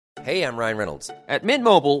Hey, I'm Ryan Reynolds. At Mint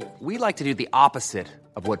Mobile, we like to do the opposite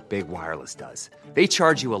of what Big Wireless does. They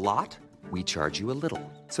charge you a lot, we charge you a little.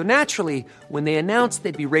 So naturally, when they announced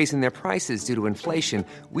they'd be raising their prices due to inflation,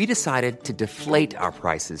 we decided to deflate our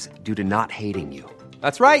prices due to not hating you.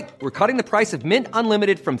 That's right. We're cutting the price of Mint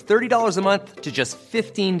Unlimited from $30 a month to just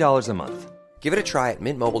 $15 a month. Give it a try at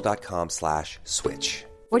mintmobile.com/switch.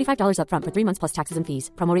 $45 up front for 3 months plus taxes and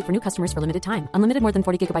fees. Promo rate for new customers for limited time. Unlimited more than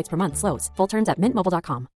 40 gigabytes per month. Slows full terms at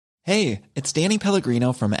mintmobile.com. Hey, it's Danny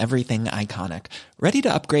Pellegrino from Everything Iconic. Ready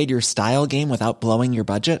to upgrade your style game without blowing your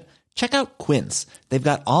budget? Check out Quince. They've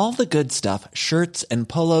got all the good stuff, shirts and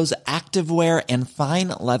polos, activewear, and fine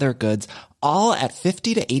leather goods, all at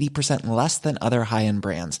 50 to 80% less than other high-end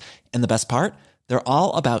brands. And the best part? They're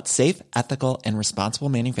all about safe, ethical, and responsible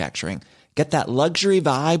manufacturing. Get that luxury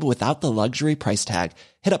vibe without the luxury price tag.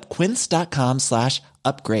 Hit up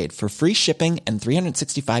quince.com/upgrade for free shipping and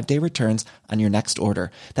 365-day returns on your next order.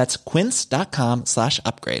 That's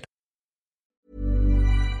quince.com/upgrade.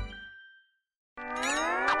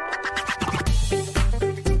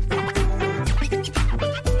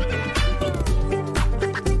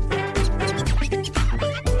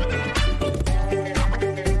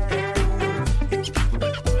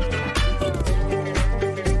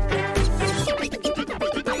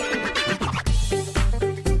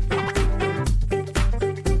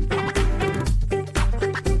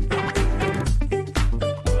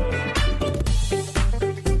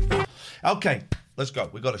 Okay, let's go.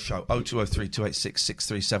 We've got a show. 0203 286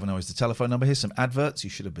 6370 is the telephone number. Here's some adverts. You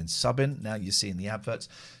should have been subbing. Now you're seeing the adverts.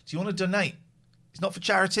 Do you want to donate? It's not for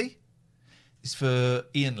charity. It's for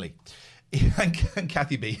Ian Lee and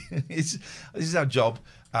Kathy B. This is our job.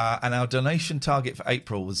 And our donation target for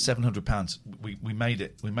April was £700. We made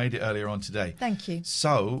it. We made it earlier on today. Thank you.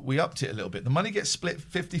 So we upped it a little bit. The money gets split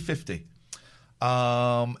 50-50.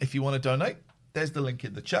 If you want to donate, there's the link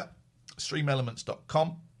in the chat.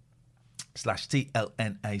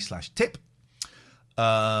 streamelements.com/TLNA/tip.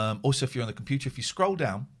 Also, if you're on the computer, if you scroll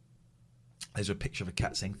down, there's a picture of a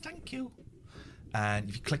cat saying thank you. And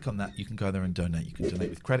if you click on that, you can go there and donate. You can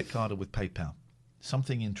donate with credit card or with PayPal.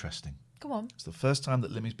 Something interesting. Go on. It's the first time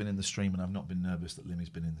that Limmy's been in the stream, and I've not been nervous that Limmy's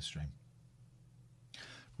been in the stream.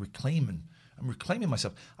 I'm reclaiming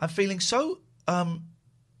myself. I'm feeling so...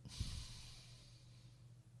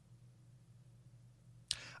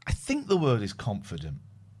 I think the word is confident.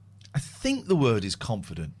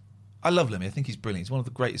 I love Lemmy. I think he's brilliant. He's one of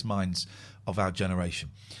the greatest minds of our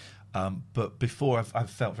generation. But before, I've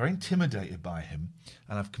felt very intimidated by him,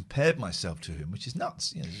 and I've compared myself to him, which is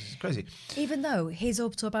nuts. You know, it's crazy. Even though his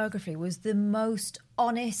autobiography was the most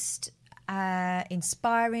honest,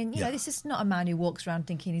 inspiring. You know, this is not a man who walks around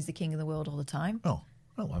thinking he's the king of the world all the time. Oh,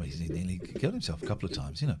 I mean, he nearly killed himself a couple of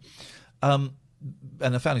times, you know.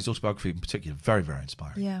 And I found his autobiography in particular very, very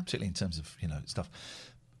inspiring. Yeah. Particularly in terms of, stuff.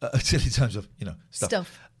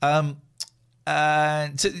 Stuff.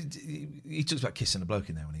 And so he talks about kissing a bloke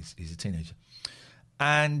in there when he's a teenager.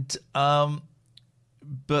 And, but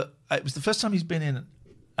it was the first time he's been in,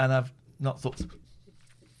 and I've not thought...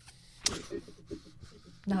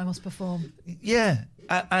 Now I must perform. Yeah.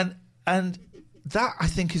 And that, I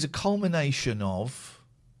think, is a culmination of...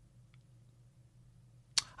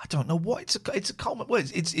 I don't know what it's a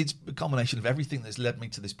culmination of everything that's led me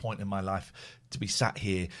to this point in my life to be sat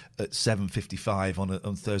here at 7:55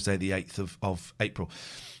 on Thursday the 8th of April.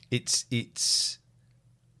 I've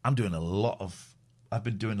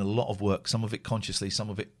been doing a lot of work, some of it consciously, some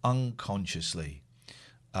of it unconsciously,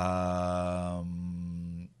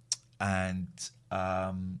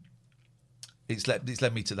 it's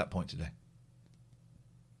led me to that point today.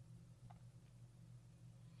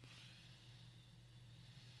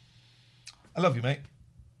 I love you, mate.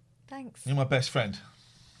 Thanks. You're my best friend.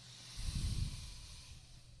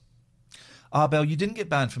 Belle, you didn't get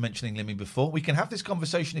banned for mentioning Limmy before. We can have this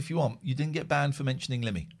conversation if you want. You didn't get banned for mentioning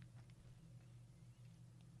Limmy.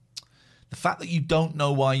 The fact that you don't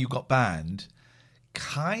know why you got banned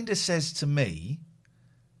kind of says to me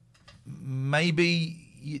maybe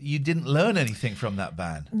you didn't learn anything from that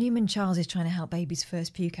ban. Newman Charles is trying to help baby's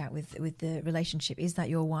first puke out with the relationship. Is that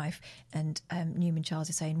your wife? And Newman Charles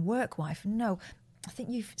is saying work wife. No, I think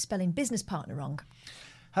you're spelling business partner wrong.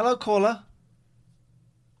 Hello, caller.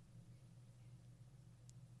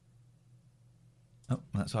 Oh,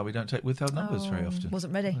 that's why we don't take withheld numbers very often.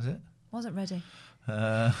 Wasn't ready. Was it? Wasn't ready.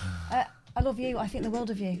 I love you. I think the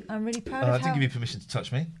world of you. I'm really proud of I didn't give you permission to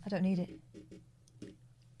touch me. I don't need it.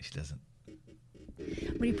 She doesn't.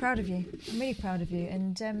 I'm really proud of you. I'm really proud of you.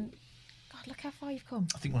 And, God, look how far you've come.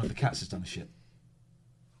 I think one of the cats has done a shit.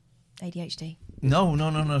 ADHD. No.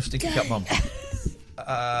 Stinky cat mum.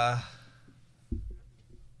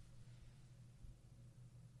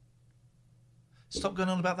 Stop going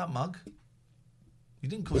on about that mug. You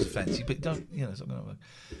didn't cause offence, but don't, stop going on about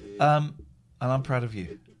mug. And I'm proud of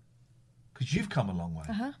you. Because you've come a long way.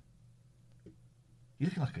 Uh-huh. You're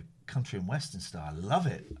looking like a country and western star. I love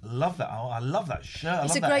it. I love that. I love that shirt.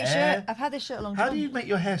 It's a great shirt. I've had this shirt a long time. How do you make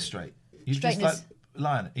your hair straight? You Straighteners. just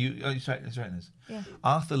line it. You straighteners? Yeah.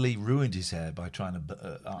 Arthur Lee ruined his hair by trying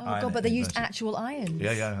to iron it. But they in used version. actual irons.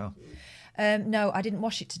 Yeah. No, I didn't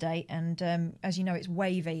wash it today, and as you know, it's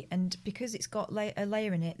wavy, and because it's got a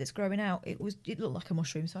layer in it that's growing out, it looked like a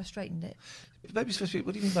mushroom, so I straightened it. Baby's first week.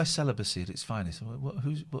 What do you mean by celibacy at its finest? What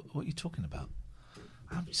are you talking about?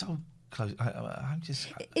 I'm so close. I'm just.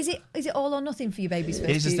 Is it all or nothing for you, baby's first?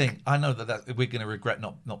 Here's the puke? thing. I know that we're going to regret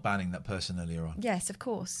not banning that person earlier on. Yes, of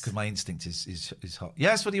course. Because my instinct is hot.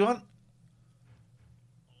 Yes. What do you want?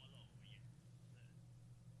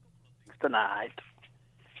 Tonight.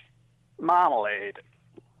 Marmalade.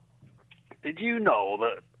 Did you know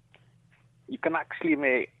that you can actually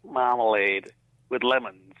make marmalade with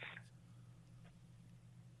lemons?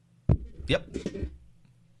 Yep.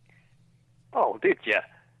 Oh, did you?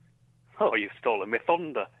 Oh, you've stolen my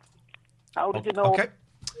thunder. How did you know? Okay.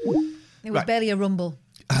 It was barely a rumble.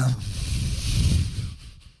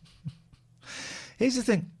 Here's the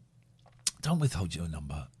thing. Don't withhold your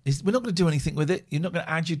number. We're not going to do anything with it. You're not going to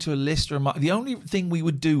add you to a list or the only thing we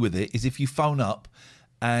would do with it is if you phone up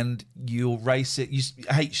and you'll race it.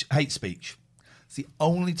 Hate speech. It's the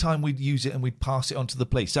only time we'd use it and we'd pass it on to the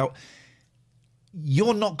police. So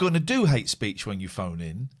you're not going to do hate speech when you phone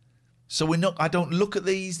in. So I don't look at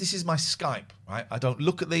these. This is my Skype, right? I don't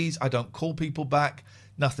look at these. I don't call people back.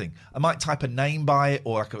 Nothing. I might type a name by it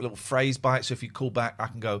or like a little phrase by it. So if you call back, I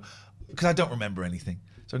can go, because I don't remember anything.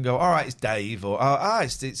 So I can go, all right, it's Dave, or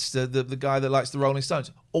it's the guy that likes the Rolling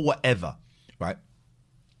Stones, or whatever, right?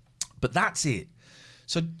 But that's it.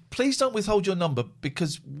 So please don't withhold your number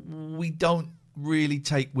because we don't really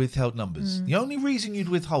take withheld numbers. The only reason you'd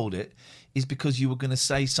withhold it is because you were going to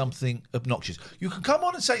say something obnoxious. You can come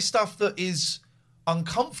on and say stuff that is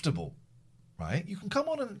uncomfortable, right? You can come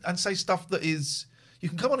on and say stuff that is... You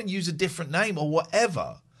can come on and use a different name or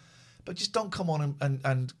whatever, but just don't come on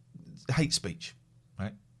and hate speech,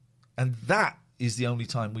 right? And that is the only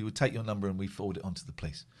time we would take your number and we forward it on to the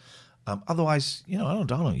police. Otherwise, I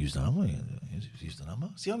don't use the number. Use the number.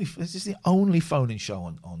 This is the only phone-in show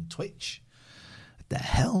on Twitch. What the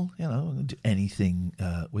hell? Do anything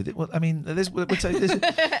with it. Well, I mean, we'll take this.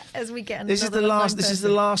 As we get This is the last. This is the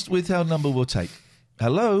last withheld number we'll take.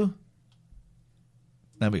 Hello.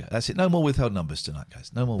 There we go. That's it. No more withheld numbers tonight,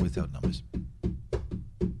 guys. No more withheld numbers.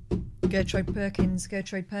 Gertrude Perkins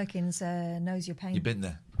knows your pain. You've been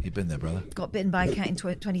there, brother. Got bitten by a cat in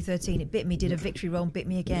 2013. It bit me, did a victory roll, and bit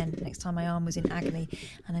me again. Next time my arm was in agony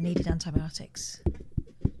and I needed antibiotics.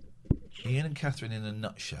 Ian and Catherine in a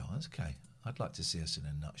nutshell. That's okay. I'd like to see us in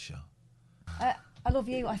a nutshell. I love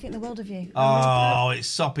you. I think the world of you. Oh, it's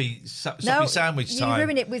soppy sandwich time. You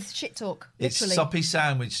ruin it with shit talk. Literally. It's soppy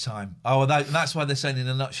sandwich time. Oh, that's why they're saying in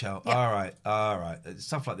a nutshell. Yep. All right.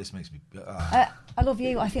 Stuff like this makes me... I love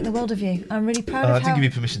you. I think the world of you. I'm really proud of how... I didn't give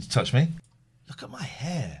you permission to touch me. Look at my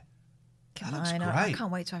hair. That looks great. I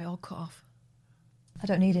can't wait to have it all cut off. I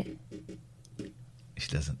don't need it.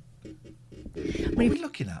 She doesn't. What are we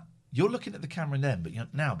looking at? You're looking at the camera then, but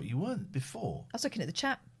you weren't before. I was looking at the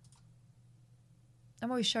chat. I'm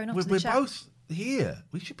always showing off We're to the chat. We're both here.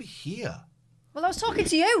 We should be here. Well, I was talking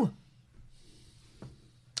to you.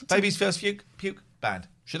 Baby's first puke banned.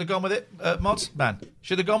 Should have gone with it. Mods banned.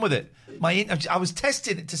 Should have gone with it. I was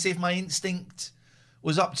testing it to see if my instinct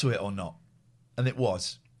was up to it or not, and it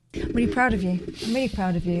was. I'm really proud of you. I'm really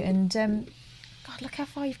proud of you. And God, look how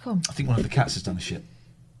far you've come. I think one of the cats has done a shit.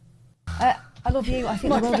 I love you. I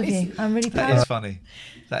think the world of you. I'm really proud. That is funny.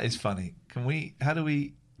 That is funny. How do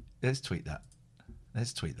we... Let's tweet that.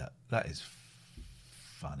 That is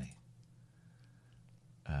funny.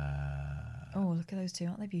 Oh, look at those two.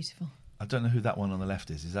 Aren't they beautiful? I don't know who that one on the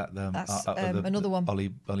left is. Is that That's another one.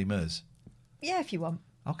 Ollie Murs? Yeah, if you want.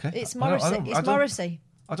 Okay. It's Morrissey. It's Morrissey.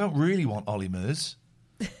 I don't really want Ollie Murs.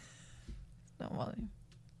 Not want him.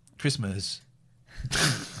 Chris Murs.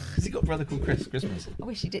 Has he got a brother called Chris Murs? I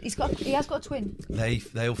wish he did. He has got a twin. They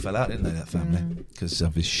all fell out, didn't they, that family? Because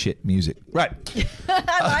of his shit music. Right.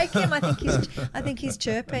 I like him. I think he's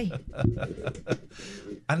chirpy.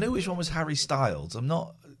 I knew which one was Harry Styles. I'm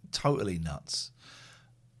not totally nuts.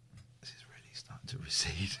 This is really starting to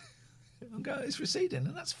recede. It's receding,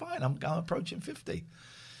 and that's fine. I'm approaching 50.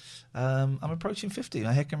 I'm approaching 50.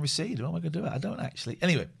 My hair can recede. What am I going to do? I don't actually.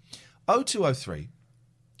 Anyway, 0203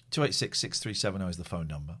 286 6370 is the phone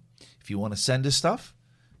number. If you want to send us stuff,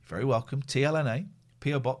 you're very welcome. TLNA,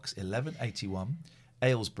 PO Box 1181,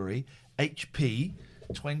 Aylesbury, HP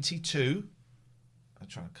 22. I'm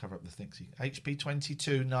trying to cover up the thing. HP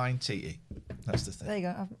 22 9TE. That's the thing. There you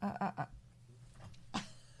go.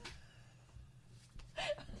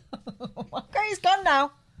 Okay, it's gone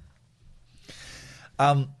now.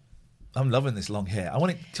 I'm loving this long hair. I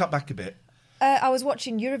want it cut back a bit. I was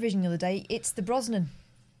watching Eurovision the other day. It's the Brosnan.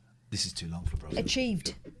 This is too long for Brosnan.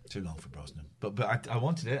 Achieved. Too long for Brosnan. But I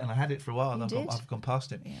wanted it, and I had it for a while, and I've gone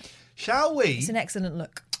past it. Yeah. Shall we? It's an excellent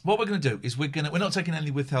look. What we're going to do is we're not taking any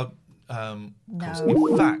withheld costs. No.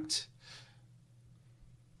 In fact,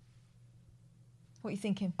 What are you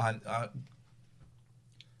thinking? I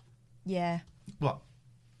Yeah, what?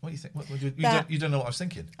 What do you think? You That- don't know what I was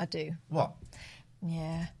thinking. I do. What?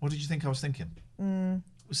 Yeah. What did you think I was thinking? Well,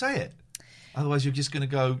 say it. Otherwise, you're just going to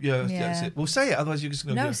go, yeah, that's it. Well, say it. Otherwise, you're just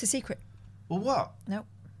going to No, go. it's a secret. Well, what? No,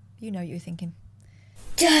 you know what you're thinking.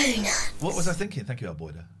 What was I thinking? Thank you,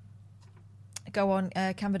 Alboida. Go on,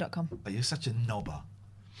 canva.com. Oh, you're such a knobber.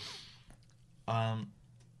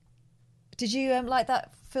 Did you like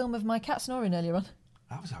that film of my cat snoring earlier on?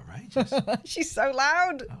 That was outrageous. She's so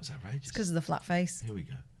loud. That was outrageous. It's because of the flat face. Here we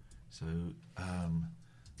go. So,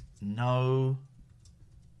 no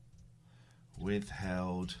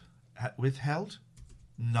withheld. Withheld?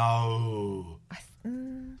 No.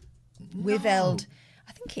 Withheld.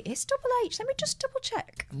 I think it is double H. Let me just double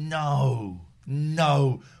check. No.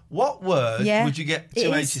 What word would you get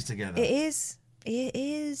two H's together? It is. It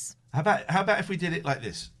is. How about if we did it like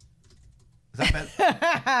this? Is that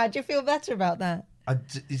better? Do you feel better about that?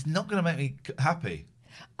 It's not going to make me happy.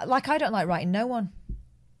 Like, I don't like writing no one.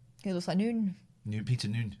 It looks like noon. Peter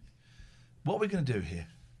Noon. What are we going to do here?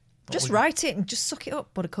 Just write it and just suck it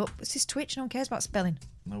up, Buttercup. It's his Twitch. No one cares about spelling.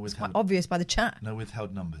 No Quite withheld. obvious by the chat. No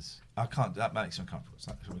withheld numbers. I can't. That makes me uncomfortable.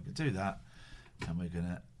 So we're going to do that, and we're going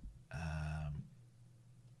to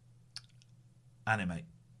animate.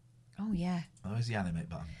 Oh, yeah. Oh, where's the animate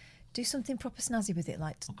button? Do something proper snazzy with it,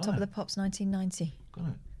 like got Top of it. the Pops 1990. Got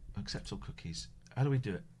it. Accept all cookies. How do we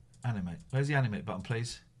do it? Animate. Where's the animate button,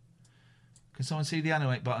 please? Can someone see the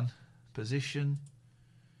animate button? Position.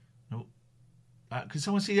 No. Can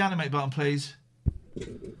someone see the animate button, please?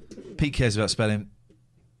 Pete cares about spelling.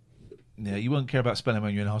 Yeah, you won't care about spelling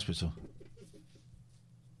when you're in hospital.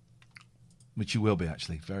 Which you will be,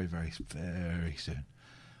 actually. Very, very, very soon.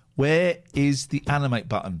 Where is the animate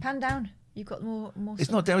button? Pan down. You've got more It's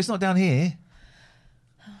stuff. not down. It's not down here.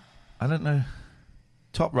 I don't know.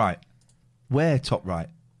 Top right. Where top right?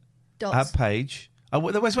 Dots. Add page. Oh,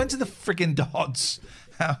 went to the friggin' dots.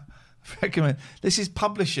 How? Recommend. This is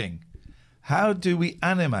publishing. How do we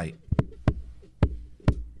animate?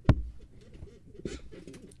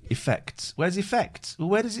 Effects. Where's effects? Well,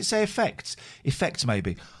 where does it say effects? Effects,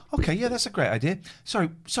 maybe. Okay, yeah, that's a great idea. Sorry.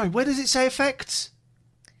 Where does it say effects?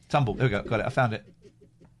 Tumble. There we go. Got it. I found it.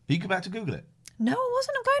 Are you about to Google it? No, I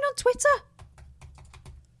wasn't. I'm going on Twitter.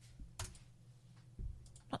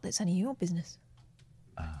 Not that it's any of your business.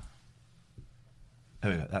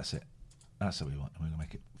 There we go. That's it. That's what we want. We're going to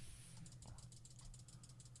make it.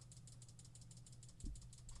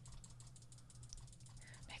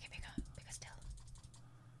 Make it bigger. Bigger still.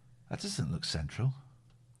 That doesn't look central.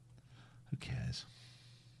 Who cares?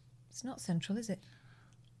 It's not central, is it?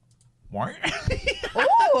 What?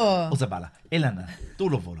 Oh! Osabala, Elena,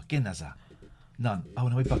 Tulovolo, Kenaza. None. Oh,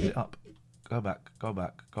 no, we bugged it up. Go back. There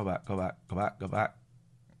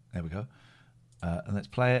we go. And let's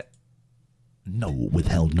play it. No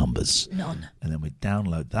withheld numbers. None. And then we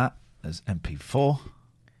download that as MP4.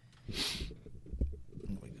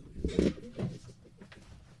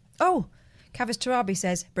 Oh! Kavis Tarabi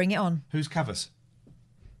says, bring it on. Who's Cavus?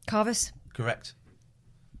 Carvis. Correct.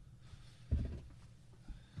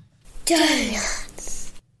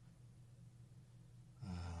 Donuts.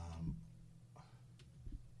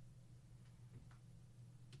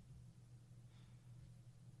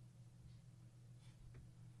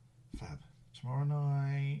 Fab. Tomorrow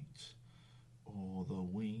night or the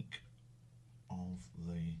week of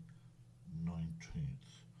the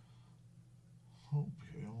 19th. Hope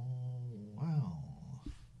you're well.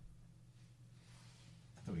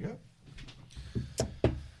 There we go.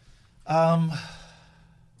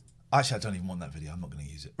 Actually, I don't even want that video. I'm not going to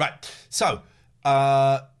use it. Right. So,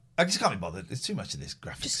 I just can't be bothered. There's too much of this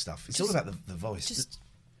graphic stuff. It's all about the voice.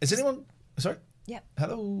 Is anyone... Sorry? Yep.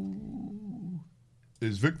 Hello?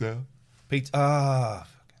 Is Vic there? Pete... Here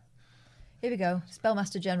we go.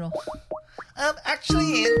 Spellmaster General.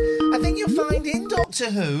 Actually, Ian, I think you'll find in Doctor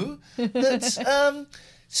Who that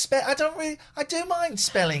I do mind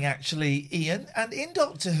spelling, actually, Ian. And in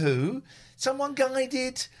Doctor Who, someone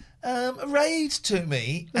guided a raid to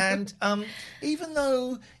me, and even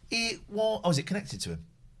though It was. Oh, is it connected to him?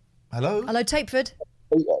 Hello? Hello, Tapeford.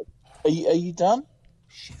 Are you done?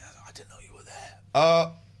 Shit, I didn't know you were there.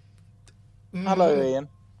 Hello, Ian.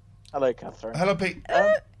 Hello, Catherine. Hello, Pete.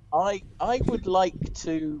 I would like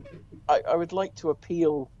to I would like to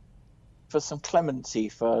appeal for some clemency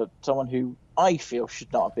for someone who I feel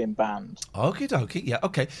should not have been banned. Okie dokie. Yeah,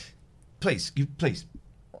 okay. Please.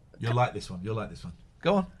 You'll like this one.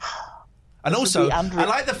 Go on. And also, I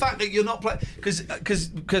like the fact that you're not playing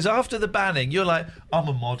because after the banning, you're like, I'm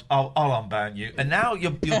a mod, I'll unban you, and now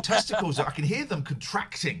your testicles, I can hear them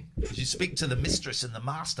contracting as you speak to the mistress and the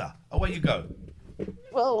master. Away you go.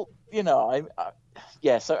 Well,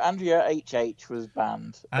 so Andrea HH was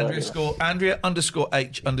banned. Andrea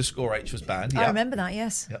 _H_H was banned. I Yeah. remember that.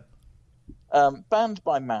 Yes. Yep. Banned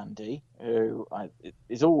by Mandy, who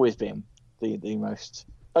has always been the most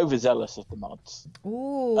overzealous of the mods.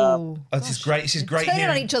 Ooh. This is great. This is great. Turning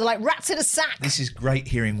on each other like rats in a sack. This is great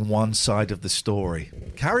hearing one side of the story.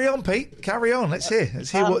 Carry on, Pete. Carry on. Let's hear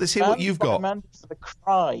what you've got. Banned for the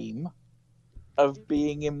crime of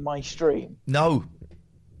being in my stream. No.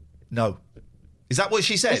 Is that what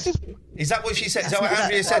she said? Is that what she said? Is that what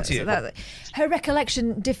Andrea said to you? Her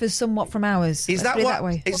recollection differs somewhat from ours. Is that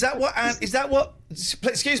what? Is that what?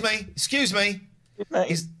 Excuse me.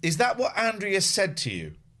 Is that what Andrea said to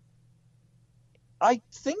you? I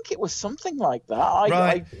think it was something like that.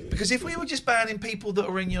 Right. Because if we were just banning people that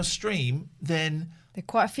are in your stream, then there are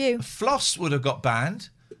quite a few. Floss would have got banned,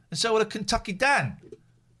 and so would a Kentucky Dan.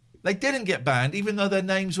 They didn't get banned, even though their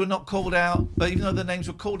names were not called out. But even though their names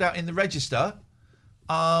were called out in the register,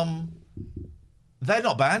 they're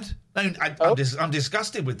not banned. I'm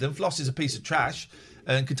disgusted with them. Floss is a piece of trash,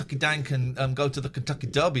 and Kentucky Dan can go to the Kentucky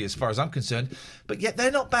Derby, as far as I'm concerned. But yet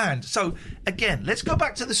they're not banned. So again, let's go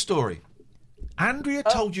back to the story. Andrea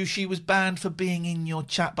told you she was banned for being in your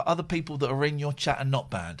chat, but other people that are in your chat are not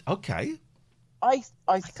banned. Okay. I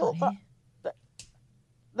thought that.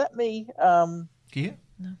 Let me. Can you hear?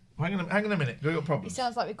 No. Hang on a minute. We've got problems. It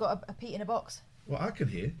sounds like we've got a Pete in a box. Well, I can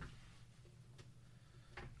hear.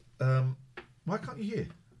 Why can't you hear?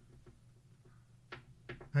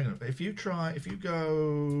 Hang on. If you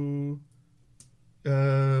go.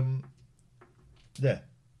 There.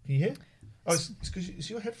 Can you hear? Oh, it's because it's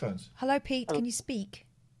your headphones. Hello, Pete. Can you speak?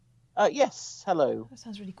 Yes. Hello. That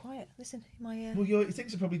sounds really quiet. Listen, my. Well, your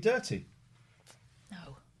things are probably dirty.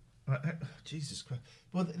 No. Right, Jesus Christ.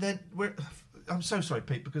 Well, then I'm so sorry,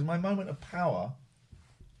 Pete, because my moment of power.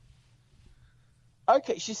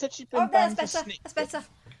 Okay, she said she'd been banned for snitching. That's better.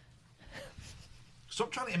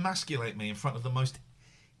 Stop trying to emasculate me in front of the most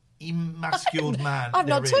emasculated man. I've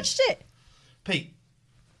not touched it. Pete.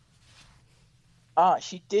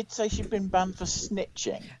 She did say she'd been banned for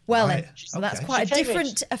snitching. Well, Right. then, that's Okay. quite a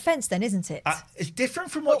different offence, then, isn't it? It's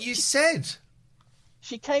different from what you said.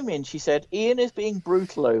 She came in, she said, Ian is being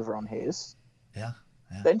brutal over on his. Yeah.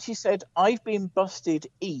 Then she said, I've been busted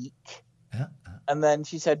eek. Yeah. And then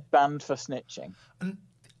she said, banned for snitching.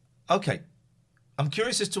 Okay. I'm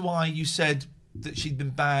curious as to why you said that she'd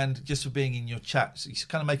been banned just for being in your chat. So you're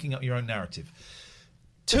kind of making up your own narrative.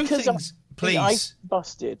 Two things, please. The I've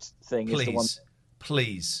busted thing is the one.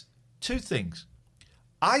 Please. Two things.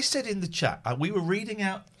 I said in the chat, we were reading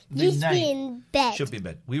out the names. Should be in bed. Should be in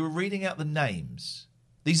bed. We were reading out the names.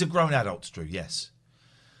 These are grown adults, Drew, yes.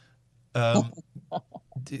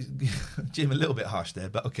 Jim, a little bit harsh there,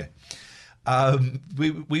 but okay.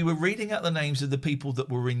 We were reading out the names of the people that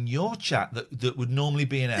were in your chat that would normally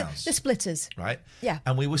be in ours. The splitters. Right? Yeah.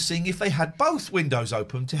 And we were seeing if they had both windows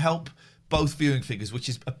open to help both viewing figures, which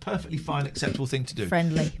is a perfectly fine, acceptable thing to do.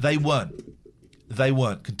 Friendly. They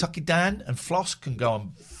weren't. Kentucky Dan and Floss can go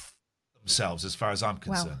and themselves, as far as I'm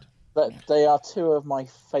concerned. But they are two of my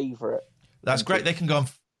favourite. That's great. They can go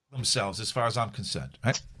and themselves, as far as I'm concerned.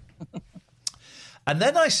 Right? And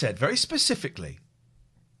then I said very specifically,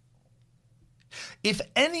 if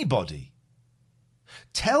anybody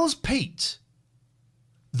tells Pete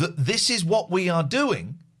that this is what we are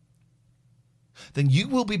doing, then you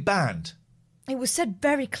will be banned. It was said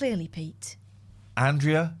very clearly, Pete.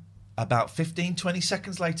 Andrea, about 15, 20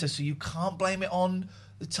 seconds later, so you can't blame it on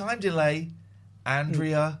the time delay,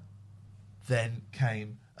 Andrea then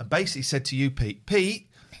came and basically said to you, Pete,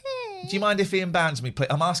 do you mind if Ian bans me, please?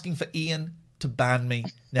 I'm asking for Ian to ban me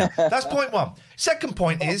now. That's point one. Second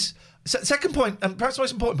point, and perhaps the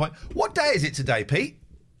most important point, what day is it today, Pete?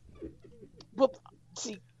 Well,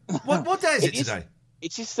 see, What day is it today?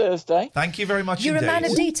 It is Thursday. Thank you very much You're indeed. a man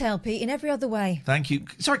of detail, Pete, in every other way. Thank you.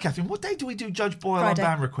 Sorry, Catherine, what day do we do Judge Boyle Friday.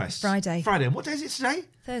 unban requests? Friday. And what day is it today?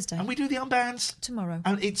 Thursday. And we do the unbans? Tomorrow.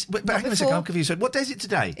 And it's but Not hang on a second, before. I'm confused. So what day is it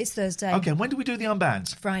today? It's Thursday. Okay, and when do we do the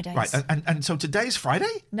unbans? Fridays. Right, and so today's Friday?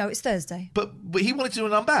 No, it's Thursday. But he wanted to do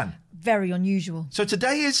an unban. Very unusual. So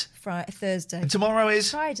today is? Thursday. And tomorrow is?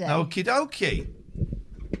 Friday. Okie dokie.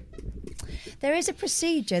 There is a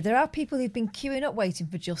procedure. There are people who've been queuing up waiting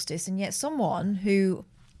for justice, and yet someone who,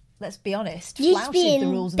 let's be honest, flouted the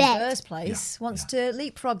rules in the first place wants to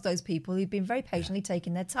leapfrog those people who've been very patiently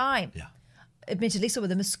taking their time. Yeah. Admittedly, some of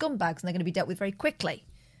them are scumbags, and they're going to be dealt with very quickly.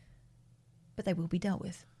 But they will be dealt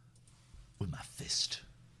with. With my fist.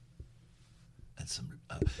 And some.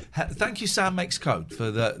 Thank you, Sam Makes Code,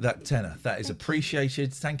 for that tenner. That is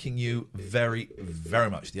appreciated. Thanking you very,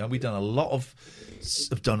 very much. We've done a lot of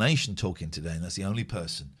donation talking today, and that's the only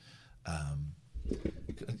person.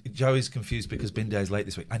 Joe is confused because Bin Day is late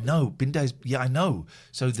this week. I know, Bin Day is, I know.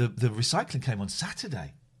 So the recycling came on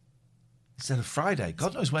Saturday instead of Friday.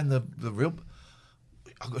 God knows when the real...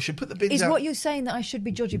 I should put the bins Is out. what you're saying that I should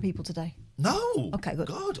be judging people today? No. Okay, good.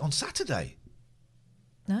 God, on Saturday.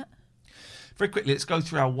 No? Very quickly, let's go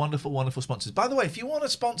through our wonderful, wonderful sponsors. By the way, if you want to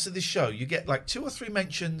sponsor this show, you get like 2 or 3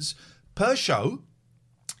 mentions per show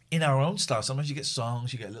in our own style. Sometimes you get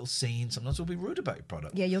songs, you get a little scene. Sometimes we'll be rude about your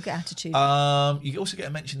product. Yeah, you'll get attitude. You also get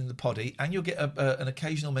a mention in the poddy, and you'll get an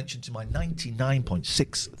occasional mention to my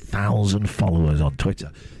 99.6 thousand followers on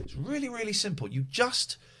Twitter. It's really, really simple. You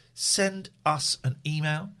just send us an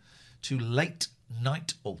email to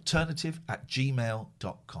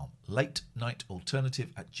latenightalternative@gmail.com.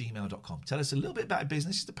 latenightalternative@gmail.com. Tell us a little bit about your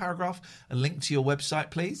business, just a paragraph, a link to your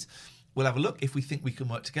website, please. We'll have a look. If we think we can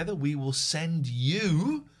work together, we will send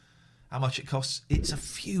you how much it costs. It's a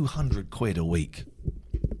few £100 a week.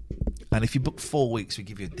 And if you book 4 weeks, we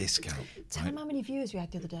give you a discount. Tell them how many viewers we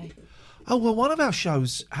had the other day. Oh, well, one of our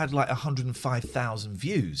shows had like 105,000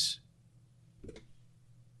 views.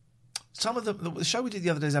 Some of them, the show we did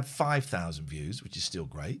the other day had 5,000 views, which is still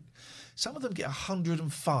great. Some of them get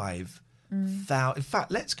 105,000. In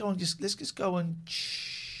fact, let's just go and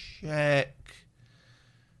check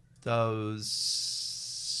those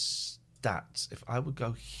stats. If I would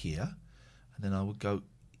go here, and then I would go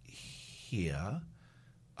here,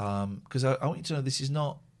 because I want you to know this is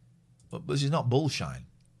not bullshine.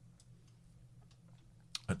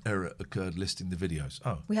 An error occurred listing the videos.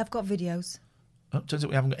 Oh, We have got videos. turns out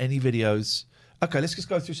we haven't got any videos. Okay, let's just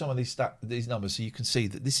go through some of these numbers so you can see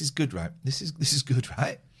that this is good, right? This is good,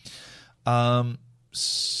 right?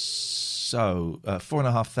 So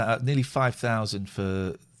 4,500, nearly 5,000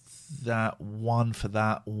 for that, one for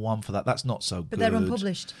that. That's not so good. But they're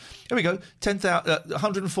unpublished. Here we go.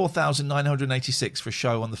 104,986 for a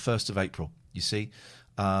show on the 1st of April. You see,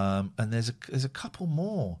 and there's a couple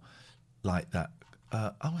more like that.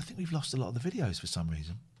 I think we've lost a lot of the videos for some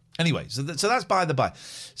reason. Anyway, so that's by the by.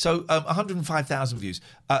 So 105,000 views.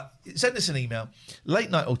 Send us an email,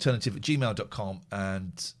 latenightalternative@gmail.com,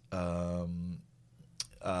 and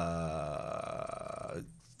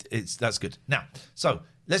that's good. Now, so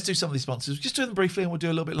let's do some of these sponsors. Just do them briefly, and we'll do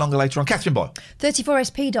a little bit longer later on. Catherine Boyle.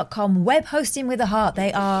 34sp.com, web hosting with a heart.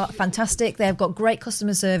 They are fantastic. They've got great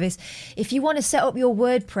customer service. If you want to set up your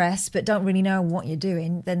WordPress but don't really know what you're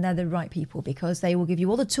doing, then they're the right people, because they will give you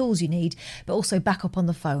all the tools you need, but also back up on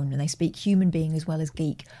the phone, and they speak human being as well as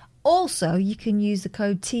geek. Also, you can use the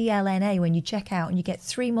code TLNA when you check out, and you get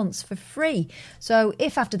 3 months for free. So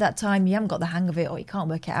if after that time you haven't got the hang of it, or you can't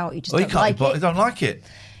work it out, you just don't like it,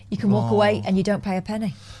 you can walk away and you don't pay a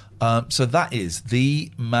penny. So that is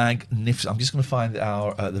the magnificent. I'm just going to find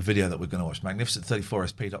the video that we're going to watch.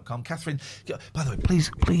 Magnificent34sp.com. Catherine, by the way, please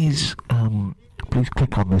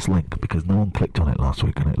click on this link, because no one clicked on it last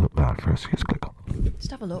week and it looked bad for us. Just click on.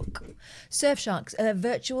 Just have a look. Surfshark's a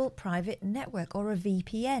virtual private network, or a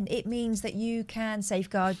VPN. It means that you can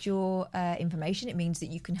safeguard your information. It means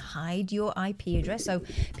that you can hide your IP address so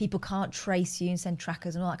people can't trace you and send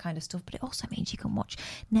trackers and all that kind of stuff. But it also means you can watch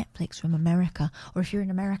Netflix from America, or if you're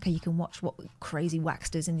in America, you can watch what crazy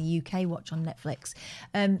wacksters in the UK watch on Netflix.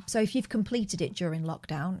 So if you've completed it during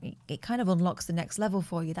lockdown, it kind of unlocks the next level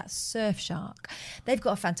for you. That's Surfshark. They've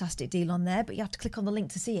got a fantastic deal on there, but you have to click on the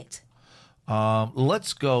link to see it.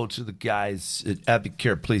 Let's go to the guys at Abbey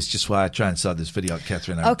Care, please, just while I try and start this video out,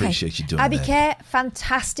 Catherine. I appreciate you doing Abbey that. Care,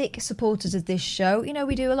 fantastic supporters of this show. You know,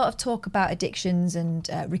 we do a lot of talk about addictions and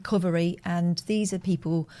recovery, and these are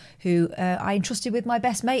people who I entrusted with my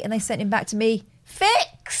best mate, and they sent him back to me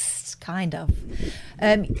fixed. kind of.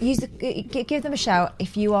 Give them a shout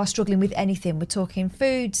if you are struggling with anything. We're talking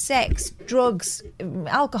food, sex, drugs,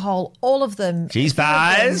 alcohol, all of them. Cheese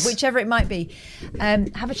pies. Whichever it might be.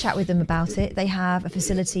 Have a chat with them about it. They have a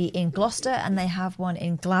facility in Gloucester and they have one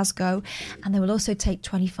in Glasgow. And they will also take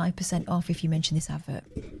 25% off if you mention this advert.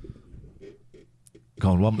 Go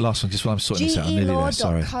on, one last one, just while I'm sorting this out. I'm nearly there,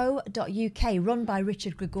 sorry. GELaw.co.uk, run by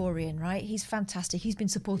Richard Gregorian, right? He's fantastic. He's been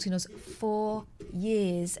supporting us for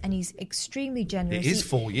years and he's extremely generous. It is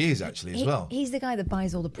 4 years, actually, as well. He's the guy that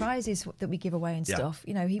buys all the prizes that we give away and stuff.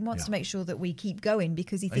 You know, he wants to make sure that we keep going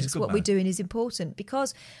because he thinks what we're doing is important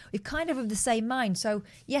because we're kind of the same mind. So,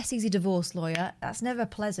 yes, he's a divorce lawyer. That's never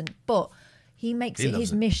pleasant, but he makes it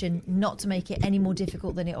his mission not to make it any more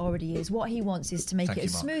difficult than it already is. What he wants is to make it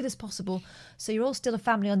as smooth as possible so you're all still a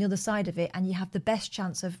family on the other side of it and you have the best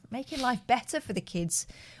chance of making life better for the kids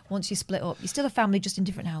once you split up. You're still a family, just in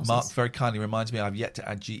different houses. Mark very kindly reminds me I've yet to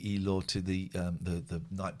add GE Law to the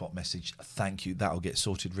Nightbot message. Thank you. That'll get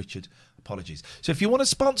sorted, Richard. Apologies. So if you want to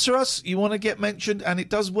sponsor us, you want to get mentioned, and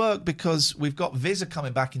it does work because we've got Visa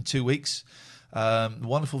coming back in 2 weeks.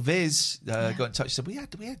 Wonderful Viz got in touch and said we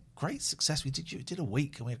had great success. We did a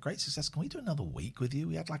week and we had great success. Can we do another week with you?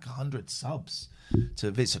 We had like 100 subs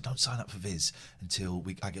to Viz, so don't sign up for Viz until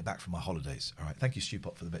I get back from my holidays. All right, thank you,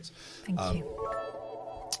 Stupop, for the bits. Thank you.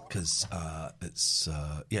 Because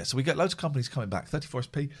so we get loads of companies coming back.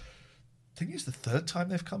 34SP. I think it's the third time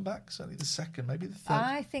they've come back. Certainly the second, maybe the third.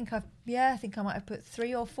 I think I might have put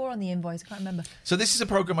 3 or 4 on the invoice. I can't remember. So this is a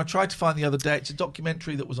programme I tried to find the other day. It's a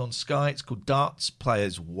documentary that was on Sky. It's called Darts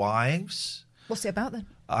Players' Wives. What's it about then?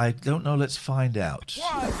 I don't know. Let's find out.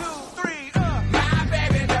 1, 2,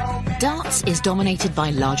 3, Darts is dominated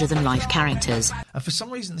by larger-than-life characters. And for some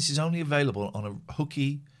reason, this is only available on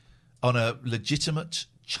a legitimate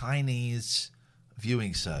Chinese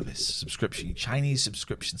viewing service subscription, Chinese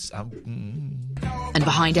subscriptions. And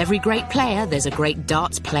behind every great player, there's a great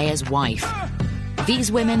darts player's wife.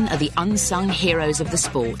 These women are the unsung heroes of the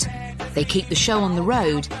sport. They keep the show on the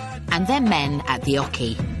road, and they're men at the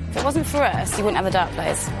oche. If it wasn't for us, you wouldn't have the dart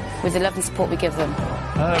players with the love and support we give them.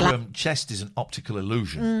 Her chest is an optical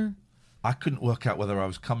illusion. I couldn't work out whether I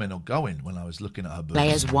was coming or going when I was looking at her boobs.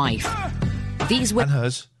 Player's wife. These women and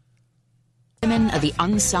hers. Women are the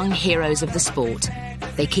unsung heroes of the sport.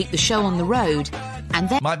 They keep the show on the road, and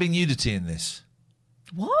they're might be nudity in this.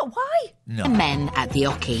 What? Why? No. Men at the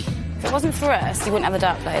oche. If it wasn't for us, you wouldn't have the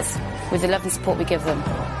dart players with the love and support we give them.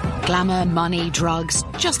 Glamour, money, drugs,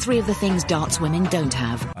 just 3 of the things darts women don't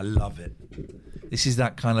have. I love it. This is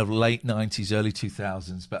that kind of late 90s, early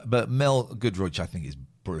 2000s. But Mel Goodrich, I think, is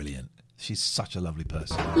brilliant. She's such a lovely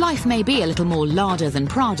person. Life may be a little more larder than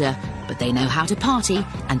Prada, but they know how to party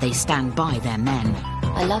and they stand by their men.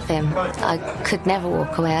 I love him. I could never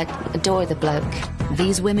walk away. I adore the bloke.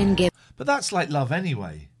 These women give... But that's like love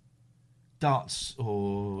anyway. Darts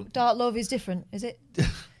or... Dart love is different, is it?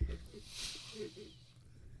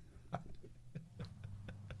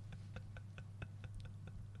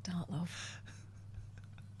 Dart love.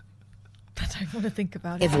 I don't want to think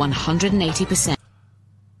about it. Give 180%.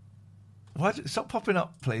 Why? Stop popping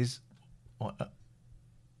up, please. What?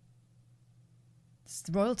 It's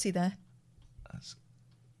the royalty there. That's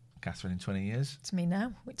Catherine in 20 years. It's me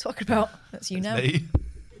now. What are you talking about? That's you now. Me.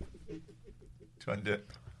 Try and do it.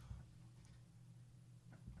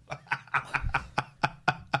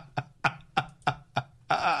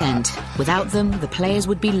 And without them, the players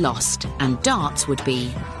would be lost, and darts would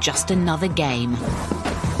be just another game.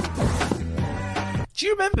 Do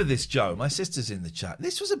you remember this, Joe? My sister's in the chat.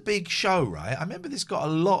 This was a big show, right? I remember this got a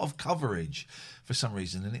lot of coverage for some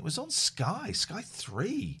reason, and it was on Sky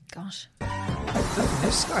 3. Gosh. I don't think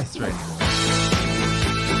there's Sky 3 anymore.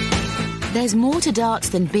 There's more to darts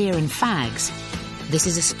than beer and fags. This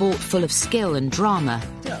is a sport full of skill and drama.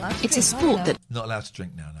 It's a sport that... Not allowed to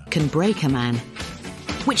drink now, no. ...can break a man.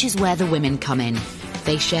 Which is where the women come in.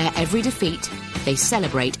 They share every defeat. They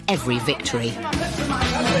celebrate every victory.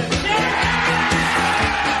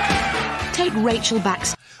 Take Rachel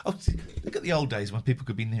Bax. Oh, look at the old days when people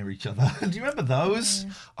could be near each other. Do you remember those?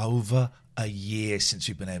 Over a year since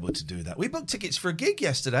we've been able to do that. We booked tickets for a gig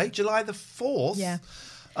yesterday, July the 4th. Yeah.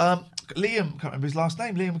 Liam, can't remember his last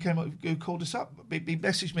name. Liam who called us up. He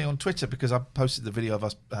messaged me on Twitter because I posted the video of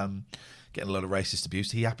us getting a lot of racist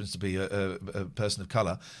abuse. He happens to be a person of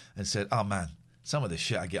colour and said, "Oh man, some of the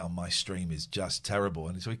shit I get on my stream is just terrible."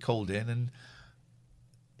 And so he called in, and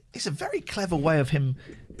it's a very clever way of him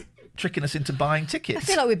tricking us into buying tickets. I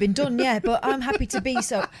feel like we've been done, yeah, but I'm happy to be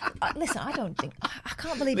so. Listen, I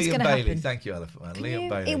can't believe it's going to happen. Thank you, Elephant Man. Liam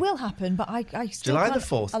Bailey. It will happen, but I still July can't the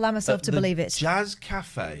 4th, allow myself to believe it. Jazz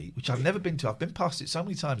Cafe, which I've never been to. I've been past it so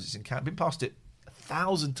many times. It's in Canada. I've been past it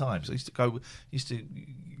 1,000 times. I used to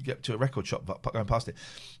get to a record shop going past it.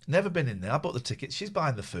 Never been in there. I bought the tickets. She's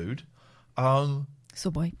buying the food.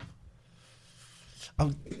 Subway.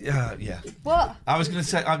 Oh, yeah. What? I was going to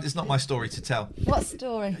say, it's not my story to tell. What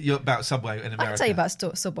story? You're about Subway in America. I can tell you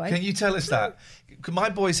about Subway. Can you tell us that? My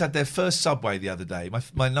boys had their first Subway the other day. My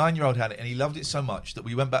 9-year-old had it, and he loved it so much that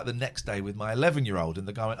we went back the next day with my 11-year-old, and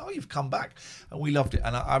the guy went, "Oh, you've come back," and we loved it.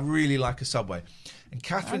 And I really like a Subway. And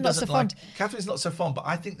Catherine doesn't like. Catherine's not so fond, but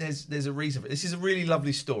I think there's a reason for it. This is a really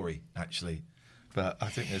lovely story, actually, but I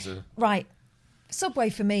think there's a right. Subway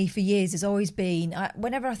for me for years has always been.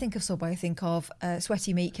 Whenever I think of Subway, I think of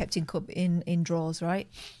sweaty meat kept in drawers. Right?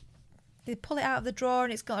 They pull it out of the drawer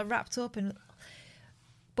and it's got it wrapped up.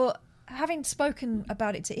 But having spoken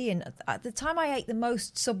about it to Ian, at the time I ate the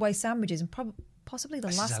most Subway sandwiches, and possibly the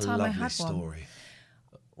last time I had one,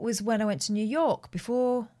 was when I went to New York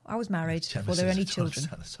before I was married, before there were any children.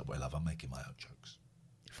 The Subway love. I'm making my own jokes.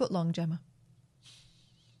 Foot long, Gemma.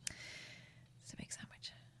 It's a big sandwich.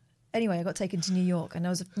 Anyway, I got taken to New York and I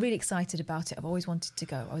was really excited about it. I've always wanted to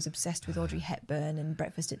go. I was obsessed with Audrey Hepburn and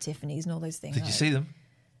Breakfast at Tiffany's and all those things. Did you see them?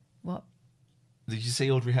 What? Did you see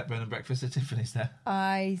Audrey Hepburn and Breakfast at Tiffany's there?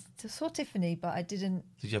 I saw Tiffany, but I didn't.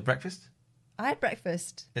 Did you have breakfast? I had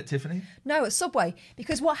breakfast. At Tiffany? No, at Subway.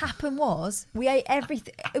 Because what happened was we ate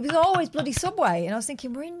everything. It was always bloody Subway. And I was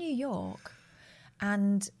thinking, we're in New York.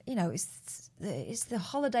 And, you know, it's the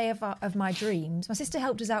holiday of my dreams. My sister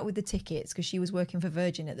helped us out with the tickets because she was working for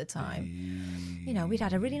Virgin at the time. You know, we'd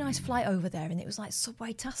had a really nice flight over there and it was like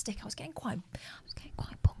Subway-tastic. I was getting quite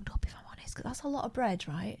bummed up, if I'm honest, because that's a lot of bread,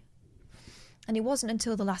 right? And it wasn't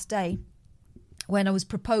until the last day when I was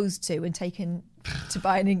proposed to and taken to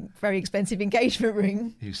buy a very expensive engagement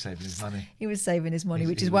ring. He was saving his money. He was saving his money,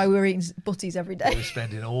 which is why we were eating butties every day. He was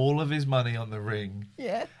spending all of his money on the ring.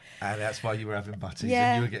 Yeah. And that's why you were having butties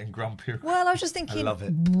yeah. and you were getting grumpy. Well, I was just thinking, I love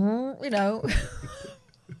it. You know,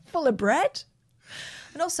 full of bread.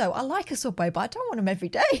 And also, I like a Subway, but I don't want them every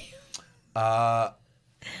day.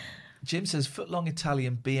 Jim says, footlong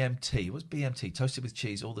Italian BMT. What's BMT? Toasted with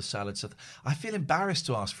cheese, all the salad stuff. I feel embarrassed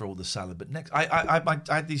to ask for all the salad, but next, I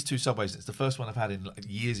had these two Subways. It's the first one I've had in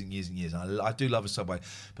years and years and years. And I do love a Subway,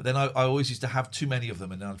 but then I always used to have too many of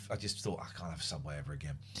them, and I just thought, I can't have a Subway ever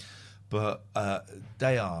again. But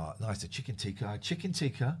they are nice. The chicken tikka. I had chicken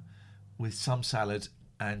tikka with some salad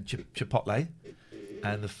and chipotle.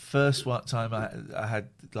 And the first time I had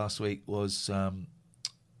last week was the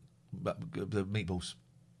meatballs.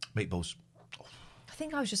 Meatballs. I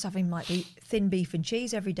think I was just having like the thin beef and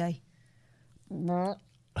cheese every day.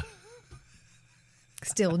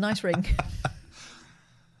 Still, nice ring.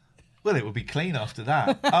 Well, it would be clean after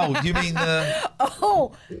that. Oh, you mean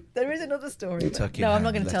Oh, there is another story. Turkey no, I'm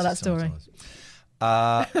not going to tell that story.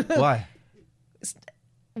 Why?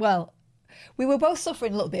 Well, we were both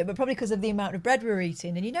suffering a little bit, but probably because of the amount of bread we were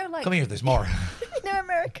eating. And you know, like... Come here, there's more. You know,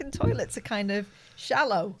 American toilets are kind of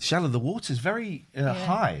shallow. Shallow. The water's very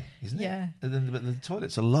high, isn't it? Yeah. But the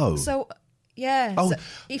toilets are low. So... Yeah, oh. So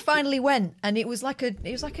he finally went, and it was like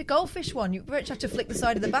a goldfish one. You actually had to flick the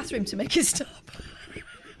side of the bathroom to make it stop.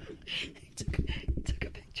 He took a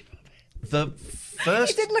picture of it. The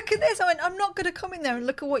first... He said, look at this. I went, I'm not going to come in there and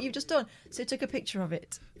look at what you've just done. So he took a picture of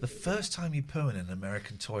it. The first time you poo in an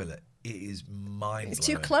American toilet, it is mind-blowing. It's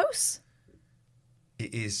too close.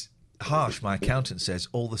 It is harsh. My accountant says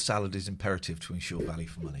all the salad is imperative to ensure value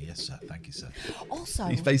for money. Yes, sir. Thank you, sir. Also...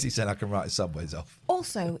 He's basically saying I can write Subways off.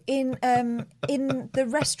 Also, in the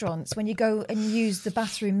restaurants, when you go and use the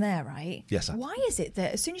bathroom there, right? Yes, sir. Why is it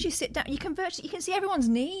that as soon as you sit down, you can see everyone's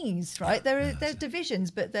knees, right? There's divisions,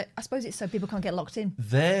 but I suppose it's so people can't get locked in.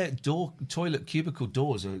 Their toilet cubicle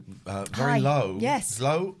doors are very low. Yes.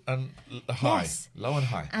 Low and high. Yes. Low and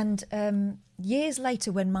high. And years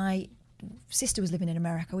later, when my sister was living in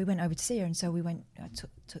America, we went over to see her, and so we went. I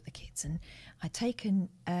took the kids, and I'd taken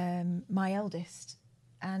my eldest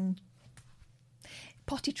and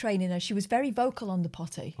potty training her. She was very vocal on the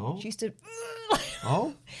potty. Oh. She used to.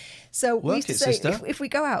 Oh. So we used to say, sister. if we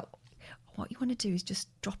go out, what you want to do is just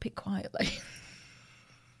drop it quietly.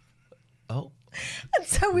 Oh. And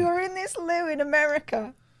so we were in this loo in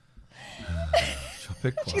America.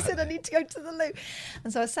 She said, I need to go to the loo.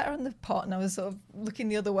 And so I sat her on the pot and I was sort of looking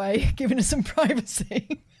the other way, giving her some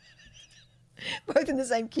privacy. Both in the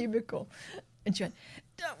same cubicle. And she went,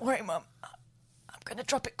 don't worry, Mum. I'm going to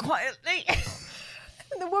drop it quietly.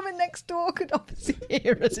 And the woman next door could obviously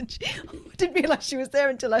hear us, and I didn't realise she was there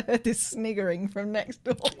until I heard this sniggering from next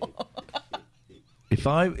door. If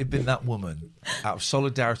I had been that woman, out of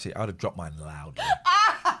solidarity, I would have dropped mine loudly.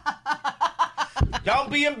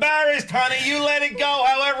 Don't be embarrassed, honey. You let it go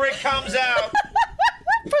however it comes out.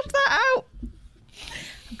 Put that out.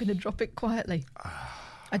 I'm going to drop it quietly.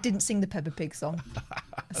 I didn't sing the Peppa Pig song.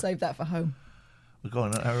 I saved that for home. We're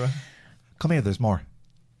going on. Come here, there's more.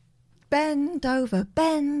 Bend over,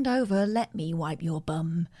 let me wipe your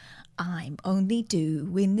bum. I'm only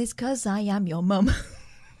doing this 'cause I am your mum.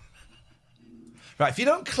 Right, if you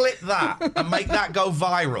don't clip that and make that go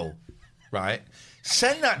viral, right,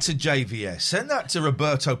 send that to JVS, send that to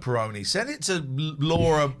Roberto Peroni, send it to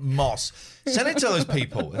Laura Moss, send it to those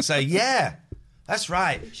people and say, yeah, that's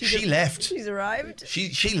right, she left. She's arrived.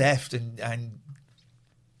 She left and,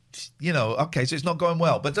 you know, okay, so it's not going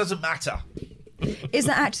well, but it doesn't matter. Is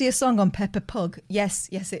that actually a song on Peppa Pug? Yes,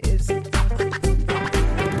 it is.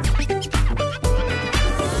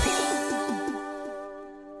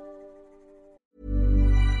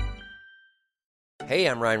 Hey,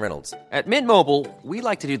 I'm Ryan Reynolds. At Mint Mobile, we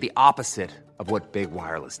like to do the opposite of what Big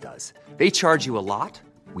Wireless does. They charge you a lot,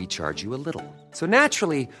 we charge you a little. So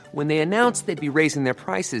naturally, when they announced they'd be raising their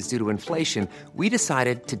prices due to inflation, we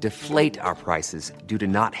decided to deflate our prices due to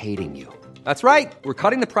not hating you. That's right. We're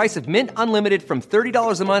cutting the price of Mint Unlimited from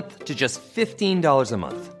 $30 a month to just $15 a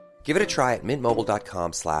month. Give it a try at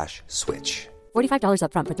mintmobile.com/switch. $45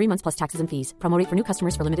 up front for 3 months plus taxes and fees. Promo rate for new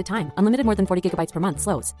customers for limited time. Unlimited more than 40 gigabytes per month.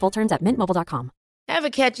 Slows full terms at mintmobile.com. Ever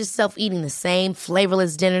catch yourself eating the same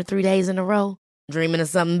flavorless dinner 3 days in a row? Dreaming of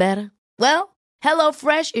something better? Well,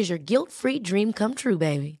 HelloFresh is your guilt-free dream come true,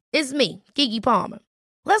 baby. It's me, Keke Palmer.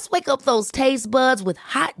 Let's wake up those taste buds with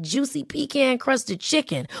hot, juicy pecan-crusted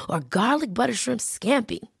chicken or garlic butter shrimp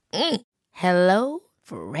scampi. Hello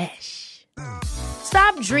Fresh.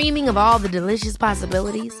 Stop dreaming of all the delicious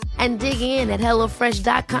possibilities and dig in at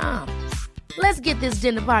HelloFresh.com. Let's get this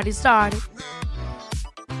dinner party started.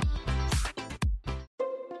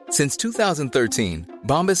 Since 2013,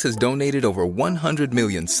 Bombas has donated over 100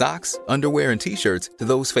 million socks, underwear, and T-shirts to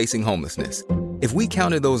those facing homelessness. If we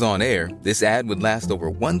counted those on air, this ad would last over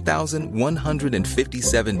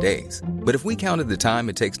 1,157 days. But if we counted the time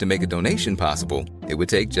it takes to make a donation possible, it would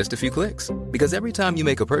take just a few clicks. Because every time you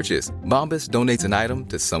make a purchase, Bombas donates an item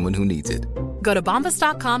to someone who needs it. Go to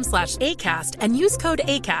bombas.com/ACAST and use code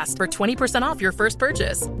ACAST for 20% off your first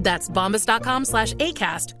purchase. That's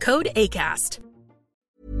bombas.com/ACAST, code ACAST.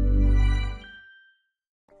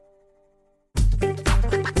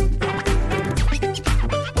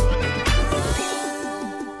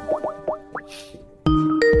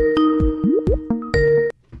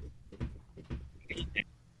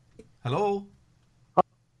 Hello?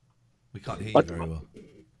 We can't hear you very well.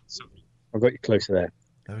 I've got you closer there.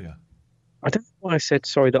 There we go. I don't know why I said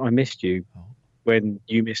sorry that I missed you when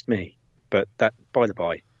you missed me, but that by the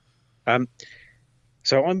by.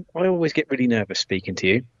 So I always get really nervous speaking to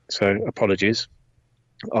you, so apologies.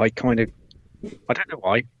 I don't know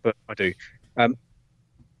why, but I do.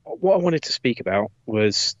 What I wanted to speak about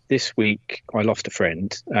was this week I lost a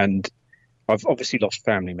friend, and I've obviously lost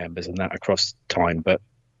family members and that across time, but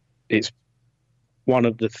it's one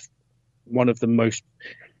of the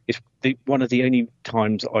only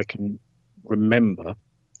times I can remember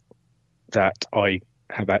that I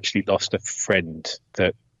have actually lost a friend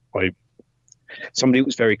somebody who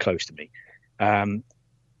was very close to me, and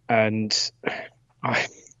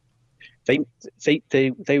they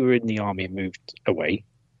were in the army and moved away,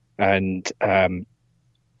 and I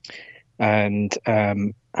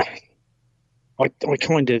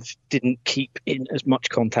kind of didn't keep in as much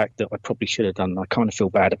contact that I probably should have done. I kind of feel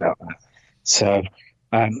bad about that. So,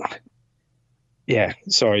 yeah,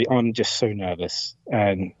 sorry, I'm just so nervous,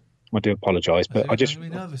 and I do apologise. But I just be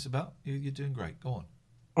nervous about. You're doing great. Go on.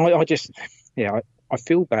 I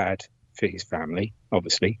feel bad for his family,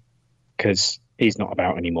 obviously, because he's not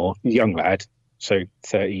about anymore. He's a young lad, so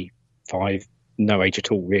 35, no age at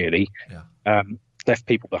all, really. Yeah. Left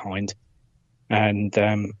people behind, and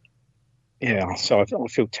so I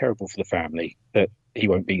feel terrible for the family that he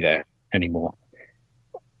won't be there anymore.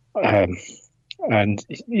 And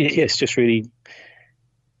it's just really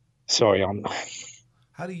sorry.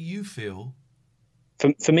 How do you feel?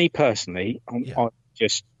 For me personally,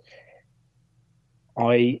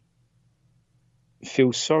 I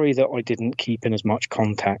feel sorry that I didn't keep in as much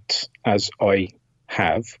contact as I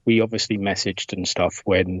have. We obviously messaged and stuff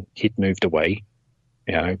when he'd moved away.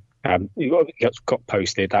 He got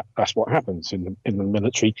posted. That's what happens in the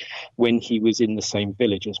military. When he was in the same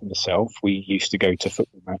village as myself, we used to go to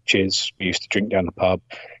football matches. We used to drink down the pub.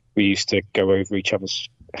 we used to go over each other's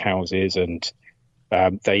houses, and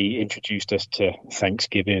they introduced us to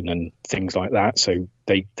Thanksgiving and things like that. So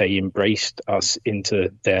they embraced us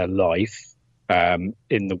into their life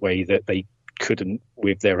in the way that they couldn't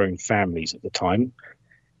with their own families at the time.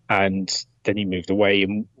 And then he moved away,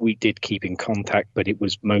 and we did keep in contact, but it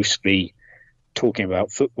was mostly talking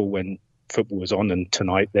about football when football was on. And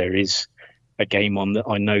tonight there is a game on that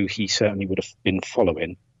I know he certainly would have been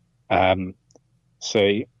following. And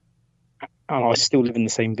I still live in the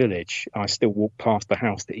same village. I still walk past the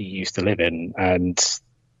house that he used to live in, and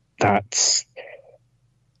that's.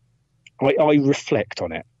 I reflect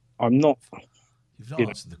on it. I'm not. You've not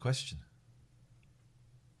answered the question.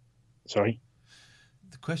 Sorry.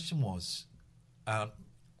 The question was,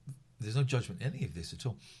 there's no judgment in any of this at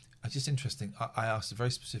all. It's just interesting. I asked a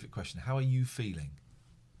very specific question. How are you feeling?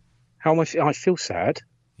 How am I? I feel sad.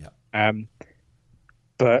 Yeah.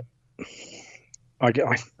 But I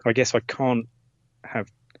guess I can't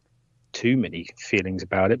have too many feelings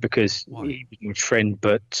about it because he was my friend,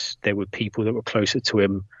 but there were people that were closer to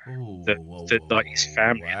him that like his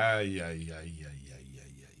family.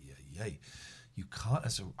 You can't.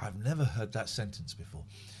 I've never heard that sentence before.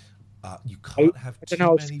 You can't have too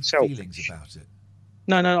many feelings about it.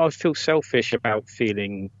 No, I feel selfish about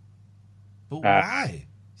feeling. But why?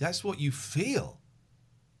 That's what you feel.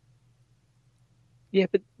 Yeah,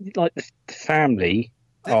 but like the family,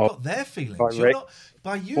 they've got their feelings. You're not,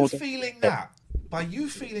 by you feeling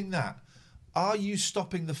that, are you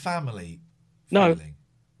stopping the family feeling?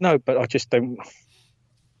 No, but I just don't.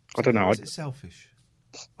 I don't know. Is it selfish?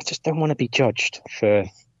 I just don't want to be judged for.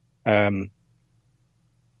 I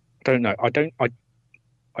don't know. I don't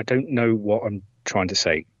know what I'm trying to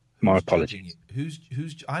say. My apologies. Who's?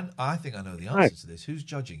 I think I know the answer to this. Who's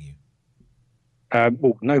judging you?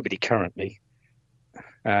 Well, nobody currently.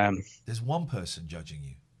 There's one person judging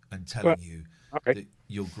you and telling you that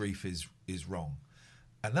your grief is wrong,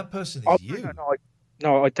 and that person is you.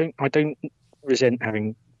 No, I don't resent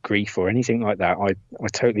having grief or anything like that. I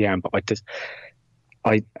totally am, but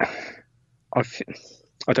I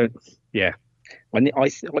don't. Yeah, when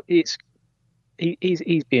he's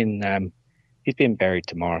being buried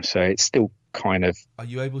tomorrow, so it's still kind of. Are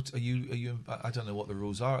you able to? Are you? I don't know what the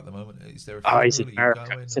rules are at the moment. Is there a funeral? He's in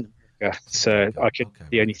America. So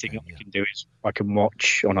the only thing I can do is I can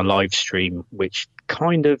watch on a live stream, which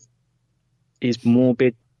kind of is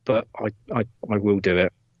morbid, but I will do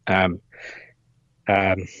it.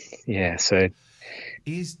 Yeah. So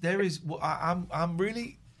I'm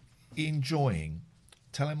really enjoying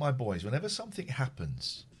telling my boys whenever something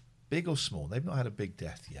happens, big or small. They've not had a big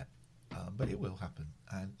death yet, but it will happen,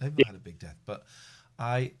 and they've not had a big death. But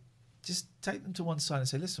I just take them to one side and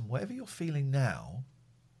say, listen, whatever you're feeling now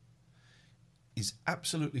is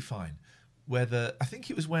absolutely fine. Whether I think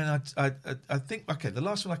it was when I think the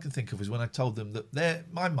last one I can think of was when I told them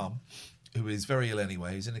that my mum, who is very ill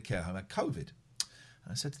anyway, is in a care home, had COVID. And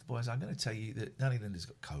I said to the boys, I'm going to tell you that Nanny Linda's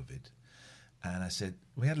got COVID. And I said,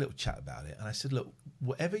 we had a little chat about it. And I said, look,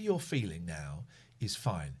 whatever you're feeling now is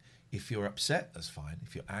fine. If you're upset, that's fine.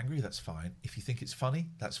 If you're angry, that's fine. If you think it's funny,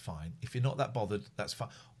 that's fine. If you're not that bothered, that's fine.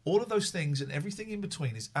 All of those things and everything in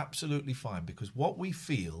between is absolutely fine, because what we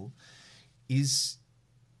feel is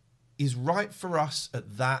right for us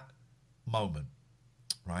at that moment,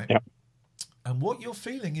 right? Yeah. And what you're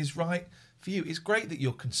feeling is right for you. It's great that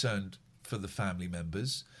you're concerned for the family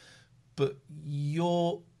members, but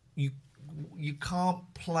you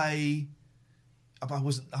can't play. I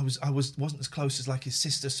wasn't as close as like his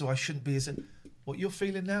sister, so I shouldn't be as. What you're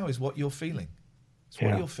feeling now is what you're feeling. It's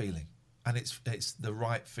what you're feeling, and it's the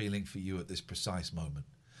right feeling for you at this precise moment.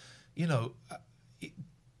 You know.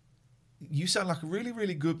 You sound like a really,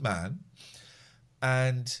 really good man,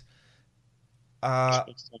 and for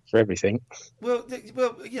everything. Well,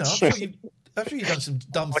 you know, I'm sure you've done some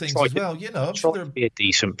dumb things as well. You know, I'm sure to be a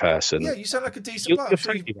decent person. Yeah, you sound like a decent. You're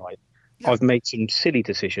totally right. Yeah. I've made some silly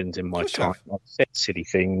decisions in my time. I've said silly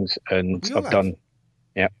things, and I've done.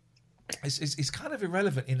 Yeah. It's kind of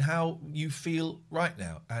irrelevant in how you feel right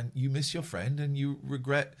now, and you miss your friend, and you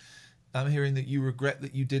regret. I'm hearing that you regret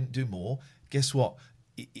that you didn't do more. Guess what?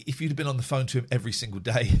 If you'd have been on the phone to him every single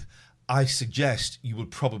day, I suggest you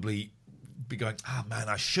would probably be going, man,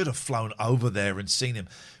 I should have flown over there and seen him.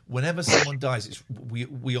 Whenever someone dies,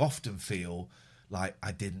 we often feel like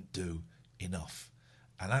I didn't do enough.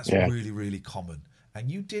 And that's really, really common.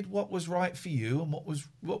 And you did what was right for you, and what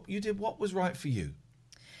was right for you.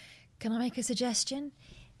 Can I make a suggestion?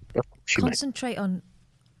 Concentrate on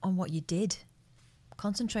what you did.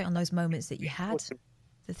 Concentrate on those moments that you had.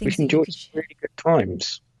 The things we enjoyed really good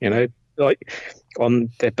times, you know. like on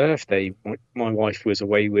their birthday, my wife was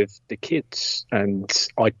away with the kids, and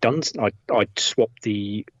I'd swapped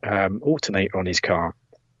the alternator on his car,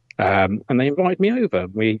 and they invited me over.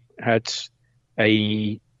 We had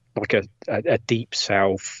a deep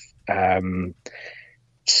south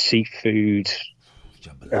seafood.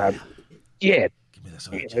 Give me this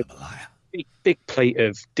jambalaya. Big plate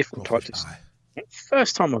of different types of.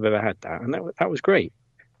 First time I've ever had that, and that was great.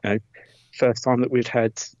 First time that we'd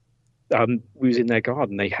had. We was in their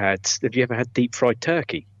garden. They had. Have you ever had deep fried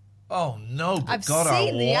turkey? Oh no! But I've God,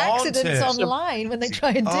 seen the accidents online when they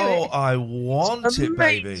try and do it. Oh, I want it,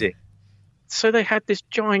 baby. So they had this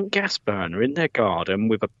giant gas burner in their garden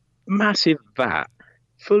with a massive vat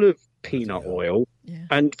full of peanut oil,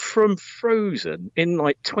 and from frozen in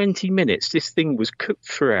like 20 minutes, this thing was cooked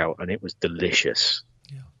throughout, and it was delicious.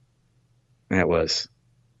 Yeah, it was.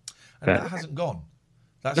 And that hasn't gone.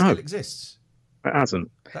 That still exists. It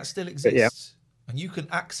hasn't. That still exists. And you can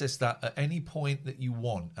access that at any point that you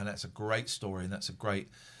want, and that's a great story, and that's a great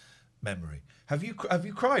memory. Have you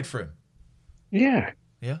cried for him? Yeah.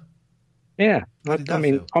 Yeah? Yeah. How did that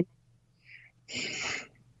feel?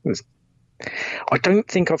 I don't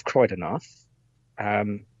think I've cried enough.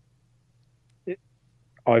 I've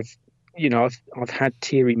had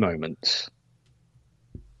teary moments.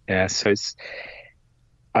 Yeah, so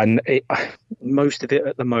most of it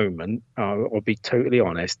at the moment, I'll be totally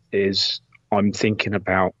honest, is I'm thinking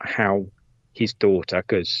about how his daughter,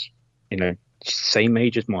 because same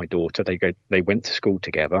age as my daughter, they went to school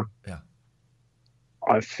together. Yeah.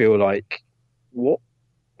 I feel like what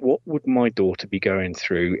would my daughter be going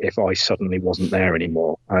through if I suddenly wasn't there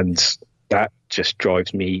anymore? And that just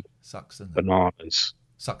drives me bananas.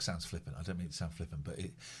 Sucks sounds flippant. I don't mean to sound flippant, but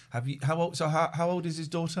how old is his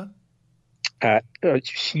daughter?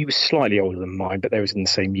 She was slightly older than mine, but they was in the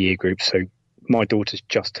same year group. So my daughter's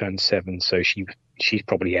just turned 7, so she's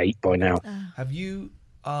probably 8 by now. Have you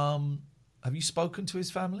spoken to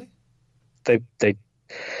his family?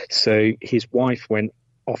 So his wife went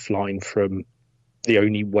offline from the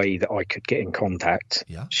only way that I could get in contact.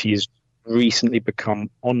 Yeah. She has recently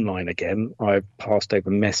become online again. I've passed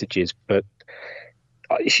over messages, but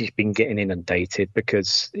she's been getting inundated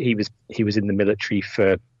because he was in the military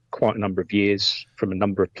for quite a number of years from a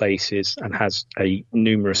number of places and has a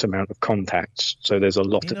numerous amount of contacts. So there's a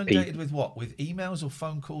lot of people. Inundated with what? With emails or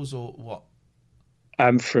phone calls or what?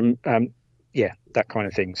 That kind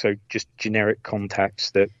of thing. So just generic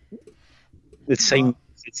contacts that the same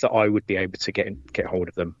that I would be able to get hold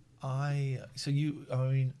of them. Here's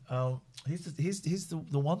the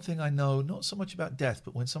one thing I know, not so much about death,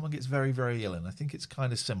 but when someone gets very, very ill, and I think it's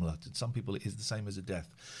kind of similar to some people, it is the same as a death,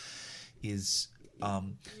 is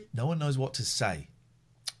no one knows what to say.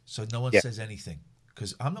 So no one says anything.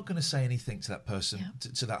 Because I'm not going to say anything to that person,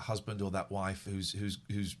 to that husband or that wife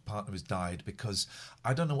whose partner has died, because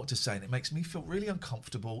I don't know what to say, and it makes me feel really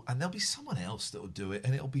uncomfortable. And there'll be someone else that will do it,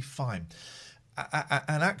 and it'll be fine.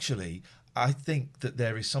 And actually, I think that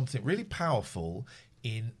there is something really powerful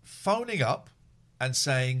in phoning up and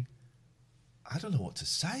saying, "I don't know what to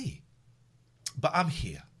say, but I'm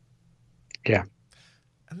here." Yeah,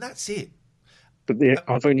 and that's it. But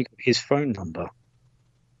I've only got his phone number.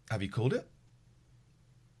 Have you called it?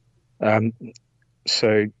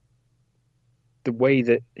 So the way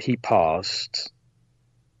that he passed,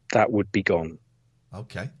 that would be gone.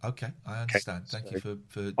 Okay, I understand. Thank you for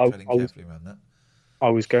treading carefully around that. I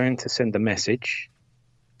was going to send a message,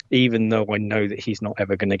 even though I know that he's not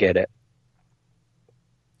ever going to get it.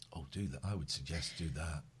 Oh, do that. I would suggest do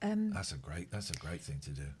that. That's a great thing to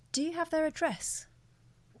do. Do you have their address?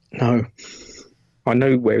 No. I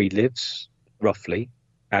know where he lives, roughly,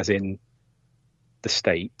 as in the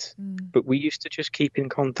state, but we used to just keep in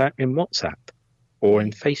contact in WhatsApp or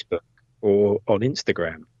in Facebook or on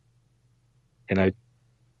Instagram.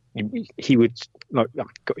 He would I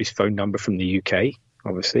got his phone number from the UK,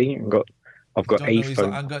 obviously, and I've got a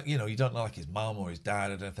phone. You don't know like his mum or his dad. I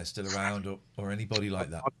don't know if they're still around or anybody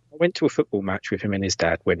like that. I went to a football match with him and his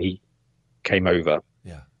dad when he came over.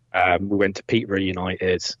 Yeah. We went to Peterborough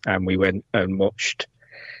United and we went and watched.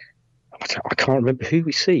 I can't remember who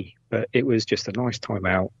we see, but it was just a nice time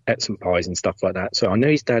out, ate some pies and stuff like that. So I know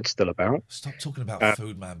his dad's still about. Stop talking about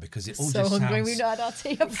food, man, because it all so just hungry. sounds... We've not had our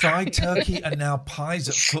tea. Fried turkey and now pies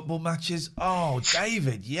at football matches. Oh,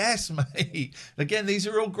 David, yes, mate. Again, these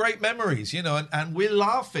are all great memories, and we're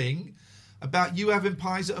laughing about you having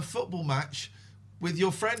pies at a football match with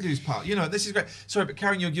your friend who's part. This is great. Sorry, but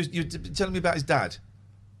Karen, you're telling me about his dad.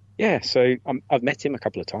 Yeah, so I've met him a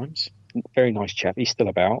couple of times. Very nice chap. He's still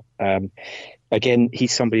about. Again,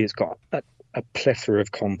 he's somebody who's got a plethora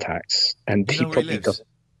of contacts, and he probably doesn't.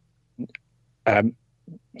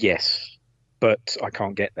 Yes, but I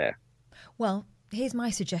can't get there. Well, here's my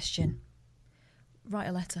suggestion. Write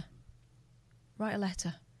a letter.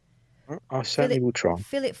 I certainly will try.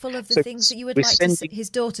 Fill it full of the things that you would like his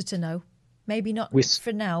daughter to know. Maybe not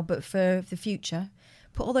for now, but for the future.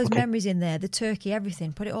 Put all those memories in there, the turkey,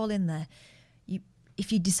 everything. Put it all in there.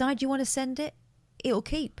 If you decide you want to send it, it'll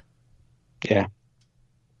keep. Yeah.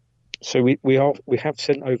 So we have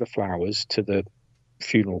sent over flowers to the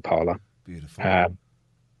funeral parlour. Beautiful.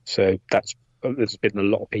 So there's been a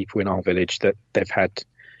lot of people in our village that they've had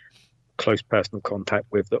close personal contact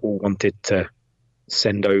with that all wanted to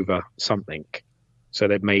send over something. So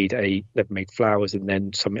they've made flowers and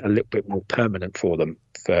then something a little bit more permanent for them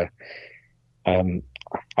for,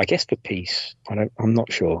 I guess, for peace. I'm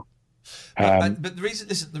not sure. But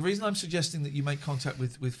the reason I'm suggesting that you make contact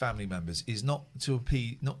with family members is not to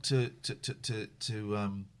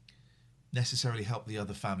necessarily help the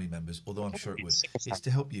other family members, although I'm sure it would. It's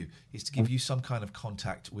to help you. It's to give you some kind of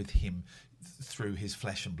contact with him through his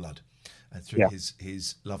flesh and blood and through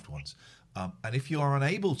his loved ones. And if you are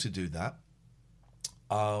unable to do that,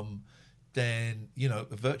 then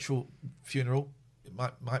a virtual funeral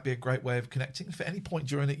might be a great way of connecting. If at any point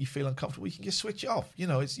during it you feel uncomfortable, you can just switch it off. You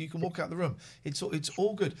can walk out the room. It's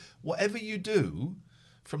all good. Whatever you do,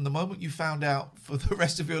 from the moment you found out for the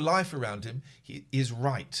rest of your life around him, he is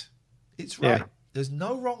right. It's right. Yeah. There's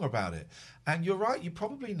no wrong about it. And you're right. You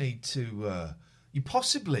probably need to. You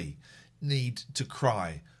possibly need to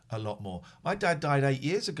cry a lot more. My dad died 8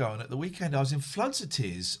 years ago, and at the weekend I was in floods of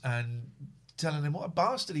tears and telling him what a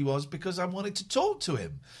bastard he was because I wanted to talk to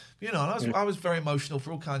him. And I was very emotional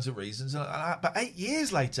for all kinds of reasons. But 8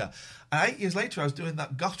 years later, I was doing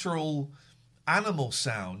that guttural animal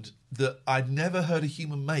sound that I'd never heard a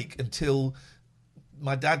human make until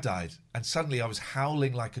my dad died. And suddenly I was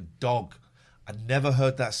howling like a dog. I'd never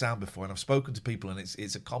heard that sound before. And I've spoken to people and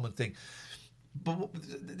it's a common thing. But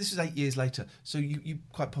this is 8 years later. So you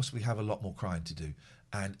quite possibly have a lot more crying to do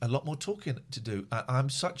and a lot more talking to do. I'm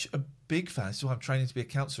such a big fan. This is why I'm training to be a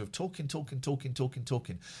counsellor of talking.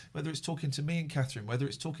 Whether it's talking to me and Catherine, whether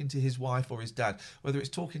it's talking to his wife or his dad, whether it's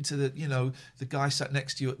talking to the guy sat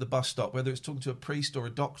next to you at the bus stop, whether it's talking to a priest or a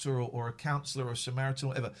doctor or a counsellor or a Samaritan or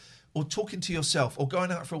whatever, or talking to yourself or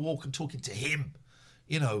going out for a walk and talking to him.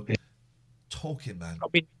 Talking, man. I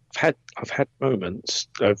mean, I've had moments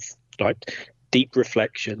of like deep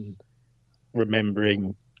reflection,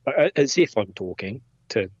 remembering as if I'm talking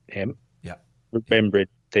to him. Yeah. Remembering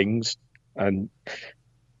things,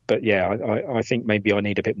 but I think maybe I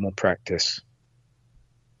need a bit more practice.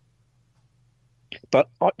 But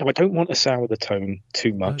I don't want to sour the tone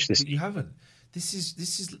too much. But you haven't. This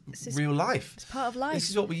is real life. It's part of life. This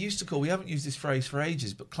is what we used to call, we haven't used this phrase for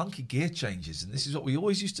ages, but clunky gear changes. And this is what we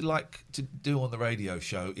always used to like to do on the radio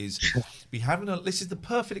show is this is the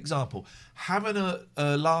perfect example, having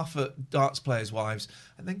a laugh at darts players' wives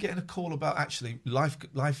and then getting a call about actually life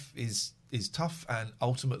is tough and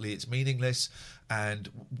ultimately it's meaningless and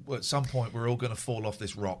at some point we're all going to fall off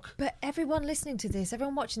this rock. But everyone listening to this,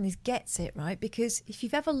 everyone watching this gets it, right? Because if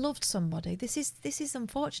you've ever loved somebody, this is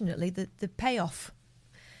unfortunately the payoff.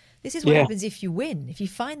 This is what happens if you win, if you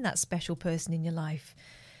find that special person in your life.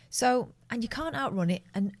 So, and you can't outrun it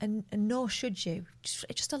and nor should you.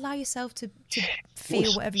 Just allow yourself to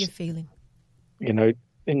feel whatever you're feeling. In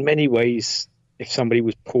many ways, if somebody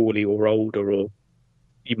was poorly or older, or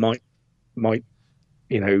you might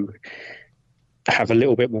have a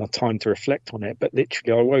little bit more time to reflect on it. But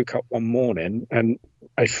literally, I woke up one morning and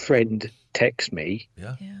a friend texted me.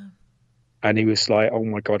 Yeah. And he was like, "Oh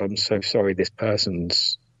my God, I'm so sorry. This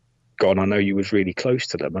person's gone. I know you was really close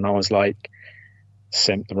to them." And I was like,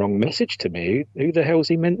 sent the wrong message to me. Who the hell's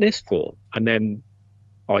he meant this for? And then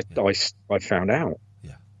I found out.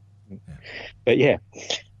 Yeah. But yeah.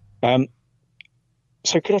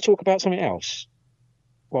 So could I talk about something else?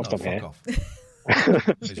 Whilst I'm here. Off.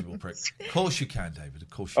 Miserable prick. Of course you can, David. Of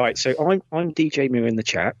course you can. All right, so I'm DJ Moo in the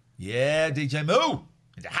chat. Yeah, DJ Moo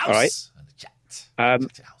in the house. All right. In the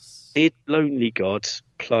chat. Did Lonely God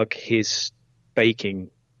plug his baking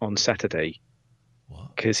on Saturday?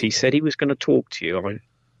 What? Because he said he was going to talk to you.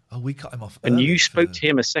 We cut him off. And you spoke to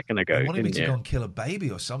him a second ago. He wanted me to go and kill a baby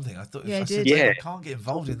or something. I thought. Yeah, I can't get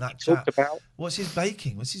involved in that chat. What's his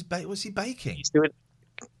baking? What's he baking? He's doing.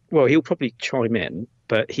 Well, he'll probably chime in,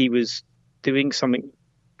 but he was doing something.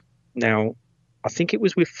 Now, I think it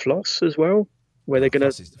was with Floss as well, where they're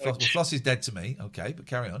going to. Floss is dead to me. Okay, but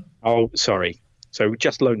carry on. Oh, sorry. So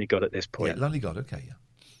just Lonely God at this point. Yeah, Lonely God. Okay, yeah.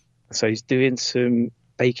 So he's doing some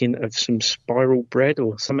baking of some spiral bread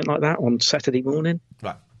or something like that on Saturday morning.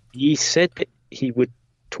 Right. He said that he would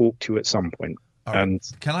talk to you at some point. All right. And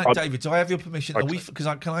David, do I have your permission?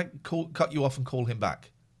 Can I cut you off and call him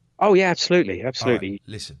back? Oh yeah, absolutely. All right,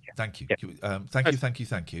 listen, thank you.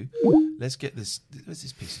 Thank you. Let's get this. Where's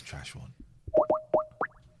this piece of trash one?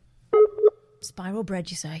 Spiral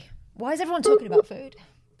bread, you say? Why is everyone talking about food?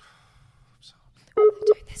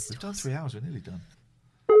 We've done 3 hours. We're nearly done.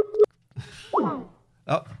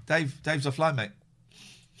 Oh, Dave's offline, mate.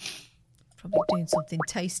 Probably doing something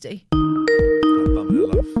tasty.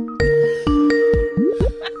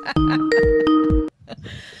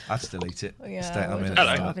 I'd still eat it. Yeah,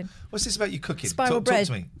 Hello. What's this about you cooking? Spiral Talk bread.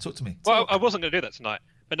 Talk to me. Well, I wasn't going to do that tonight,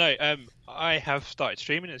 but no. I have started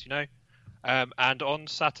streaming, as you know, and on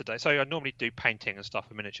Saturday. So I normally do painting and stuff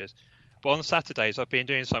and miniatures, but on Saturdays I've been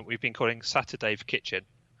doing something we've been calling Saturday's Kitchen.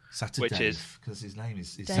 Which is because his name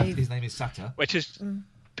is Satter. Which is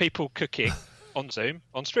people cooking on Zoom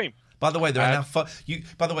on stream. By the way, there are now. You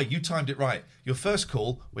timed it right. Your first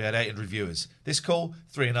call, we had 800 viewers. This call,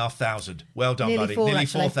 3,500. Well done, buddy. Nearly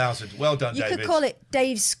 4,000. Well done, David. You could call it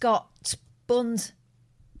Dave Scott Buns.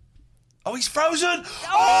 Oh, he's frozen.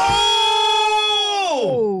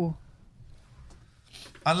 Oh!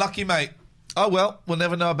 Unlucky, mate. Oh well, we'll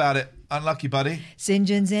never know about it. Unlucky, buddy. St.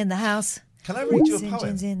 John's in the house. Can I read you a poem? St.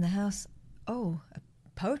 John's in the house. Oh,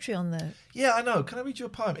 poetry on the. Yeah, I know. Can I read you a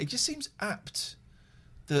poem? It just seems apt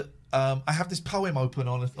that I have this poem open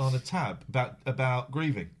on a tab about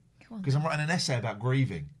grieving because I'm writing an essay about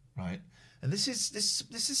grieving, right? And this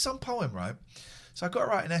is some poem, right? So I've got to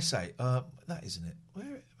write an essay. That isn't it.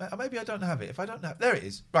 Maybe I don't have it. If I don't have, there it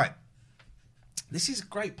is. Right. This is a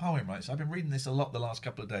great poem, right? So I've been reading this a lot the last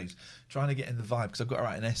couple of days, trying to get in the vibe because I've got to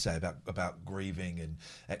write an essay about grieving and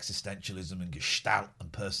existentialism and Gestalt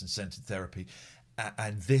and person-centered therapy.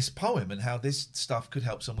 And this poem and how this stuff could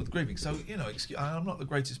help someone with grieving. So, I'm not the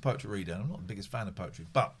greatest poetry reader. I'm not the biggest fan of poetry,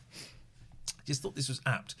 but I just thought this was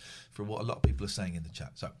apt for what a lot of people are saying in the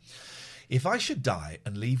chat. So, if I should die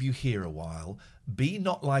and leave you here a while, be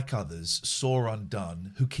not like others, sore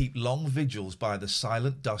undone, who keep long vigils by the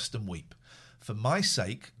silent dust and weep. For my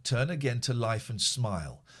sake, turn again to life and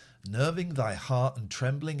smile, nerving thy heart and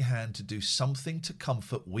trembling hand to do something to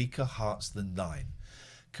comfort weaker hearts than thine.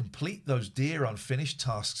 Complete those dear unfinished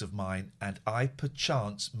tasks of mine, and I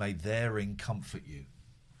perchance may therein comfort you.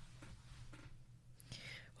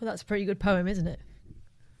 Well, that's a pretty good poem, isn't it?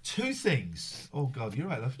 2 things. Oh, God, you're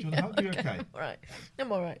right, love. Do you want to hug? You're okay. All right. I'm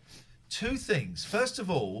all right. 2 things. First of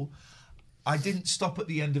all, I didn't stop at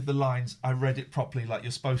the end of the lines. I read it properly like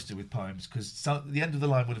you're supposed to with poems because the end of the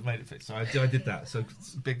line would have made it fit. So I did that. So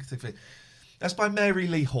it's a big thing. That's by Mary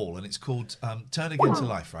Lee Hall, and it's called Turn Again to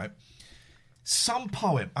Life, right? Some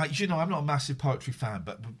poem, I'm not a massive poetry fan,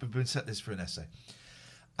 but we've been set this for an essay,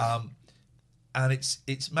 and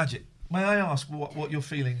it's magic. May I ask what you're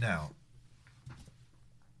feeling now?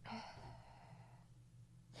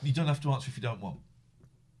 You don't have to answer if you don't want.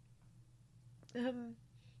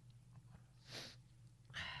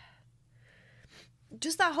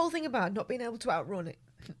 Just that whole thing about not being able to outrun it.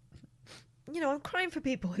 I'm crying for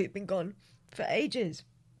people who've been gone for ages.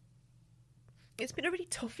 It's been a really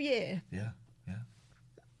tough year. Yeah.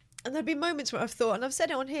 And there've been moments where I've thought, and I've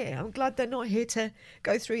said it on here, I'm glad they're not here to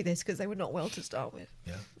go through this because they were not well to start with.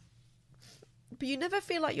 Yeah. But you never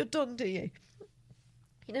feel like you're done, do you?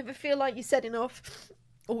 You never feel like you said enough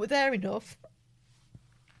or were there enough.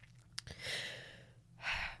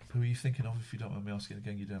 Who are you thinking of, if you don't mind me asking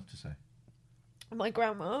again? You don't have to say. My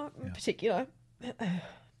grandma, in particular,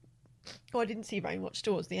 who I didn't see very much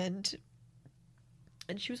towards the end.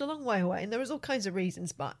 And she was a long way away, and there was all kinds of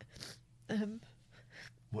reasons, but...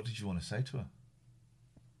 What did you want to say to her?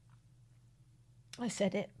 I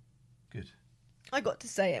said it. Good. I got to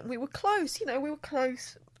say it, and we were close. We were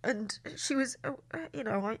close, and she was.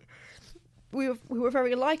 We were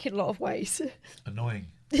very alike in a lot of ways. Annoying.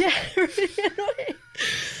 Yeah, really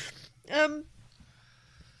annoying.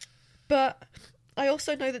 But I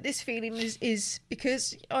also know that this feeling is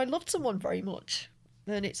because I loved someone very much,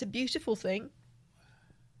 and it's a beautiful thing.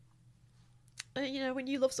 When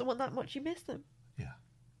you love someone that much, you miss them. Yeah.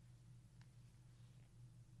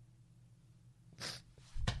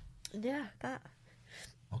 Yeah, that.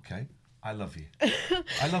 Okay, I love you.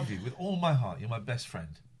 I love you with all my heart. You're my best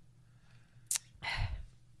friend.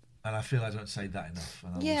 And I feel I don't say that enough.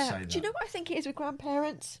 And I will say that. Do you know what I think it is with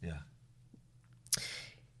grandparents? Yeah.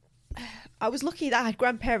 I was lucky that I had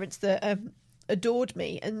grandparents that adored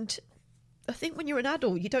me, and I think when you're an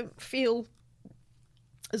adult, you don't feel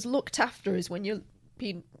as looked after as when you're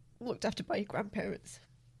being looked after by your grandparents.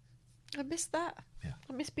 I miss that. Yeah.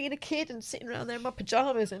 I miss being a kid and sitting around there in my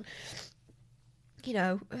pajamas and,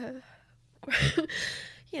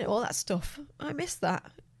 all that stuff. I miss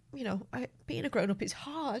that. being a grown-up is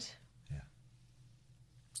hard.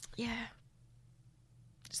 Yeah.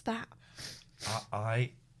 It's that.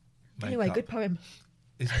 Anyway, good poem.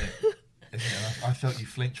 Isn't it? I felt you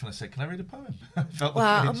flinch when I said, "Can I read a poem?" I felt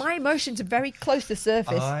my emotions are very close to the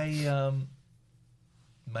surface. I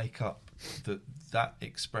make up that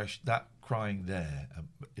expression, that crying there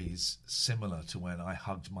is similar to when I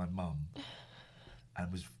hugged my mum, and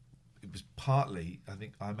it was partly, I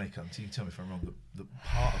think I make up, until you tell me if I'm wrong, but the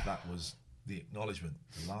part of that was the acknowledgement.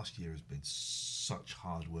 The last year has been such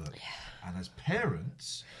hard work, and as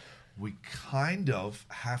parents, we kind of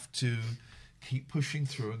have to keep pushing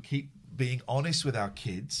through and keep being honest with our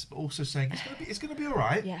kids, but also saying it's going to be all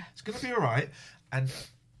right. Yeah. It's going to be all right. And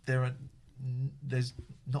there's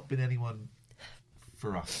not been anyone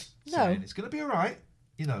for us saying it's going to be all right.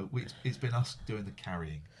 It's been us doing the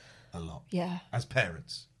carrying a lot. Yeah. As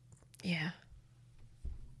parents. Yeah.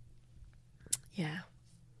 Yeah.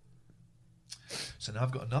 So now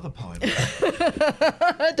I've got another poem.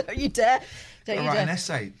 Don't you dare! I write an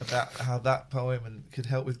essay about how that poem could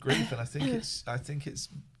help with grief, and I think it's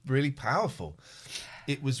really powerful.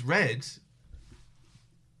 It was read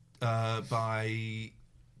by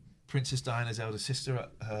Princess Diana's elder sister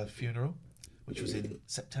at her funeral, which was in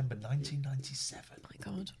September 1997. Oh my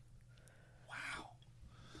God! Wow.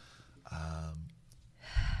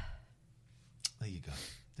 There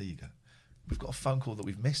you go. We've got a phone call that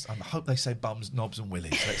we've missed. I hope they say bums, knobs, and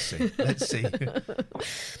willies. Let's see. They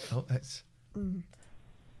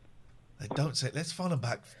don't say. Let's phone them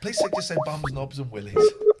back. Please just say bums, knobs, and willies.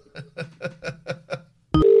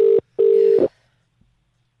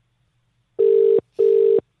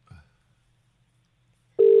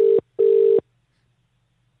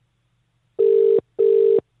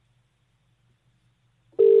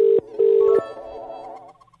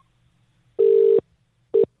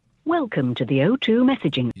 Welcome to the O2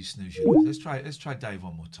 messaging. You snooze your lose. Let's try Dave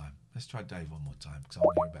one more time. Because I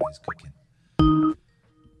want to hear about his cooking.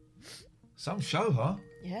 Some show, huh?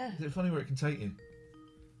 Yeah. Is it funny where it can take you?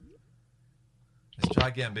 Let's try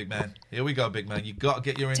again, big man. Here we go, big man. You've got to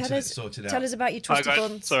get your internet sorted out. Tell us about your twisted Hi, guys.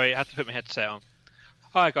 buns. Sorry, I had to put my headset on.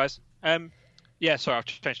 Hi, guys. Sorry, I've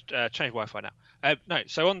changed Wi-Fi now. No,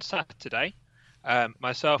 so on Saturday,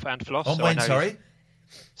 myself and Floss... On when, sorry?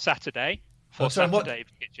 Saturday. For Saturday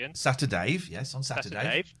Kitchen. Saturday, yes, on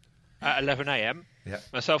Saturday. At 11 a.m. Yeah.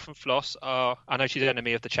 Myself and Floss are, I know she's the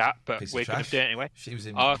enemy of the chat, but we're going to do it anyway. She was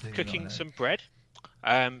in cooking some bread,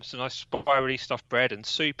 some nice spirally stuffed bread and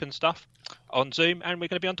soup and stuff on Zoom, and we're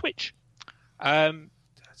going to be on Twitch. We're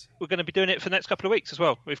going to be doing it for the next couple of weeks as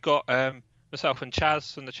well. We've got myself and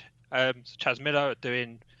Chaz and Chaz Miller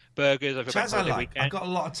doing burgers over Chaz, the weekend. I've got a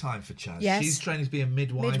lot of time for Chaz. Yes. She's training to be a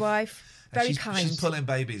midwife. Very kind. She's pulling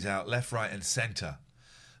babies out left, right, and centre.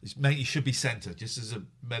 Mate, you should be centre, just as a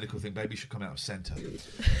medical thing. Babies should come out of centre.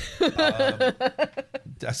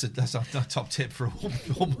 That's our top tip for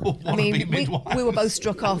all midwives. We were both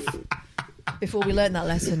struck off before we learned that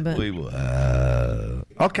lesson, but we were.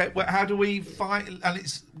 Okay, well, how do we find? And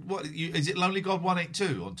it's is it Lonely God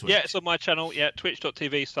 182 on Twitch? Yeah, it's on my channel. Yeah,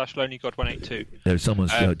 twitch.tv/LonelyGod182.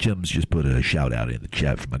 Someone's Jim's just put a shout out in the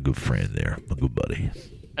chat for my good friend there, my good buddy.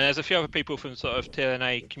 And there's a few other people from sort of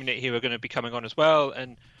TLNA community who are going to be coming on as well.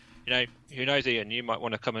 And, who knows, Ian, you might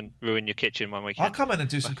want to come and ruin your kitchen one weekend. I'll come in and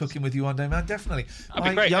do some cooking with you one day, man, definitely. That'd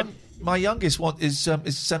be great. My youngest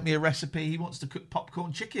is sent me a recipe. He wants to cook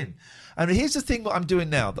popcorn chicken. And here's the thing what I'm doing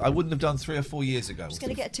now that I wouldn't have done 3 or 4 years ago. I'm just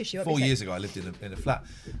going to get a tissue. 4 years ago, I lived in a flat.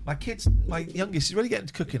 My youngest is really getting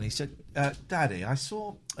into cooking. He said, Daddy, I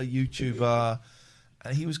saw a YouTuber...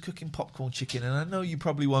 and he was cooking popcorn chicken, and I know you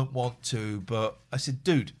probably won't want to, but I said,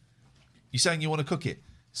 dude, you saying you want to cook it?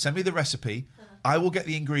 Send me the recipe. I will get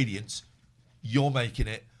the ingredients. You're making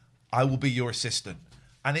it. I will be your assistant.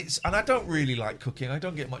 And I don't really like cooking. I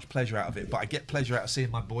don't get much pleasure out of it, but I get pleasure out of seeing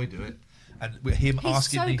my boy do it, and with him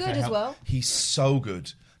asking me for help. He's so good as well. He's so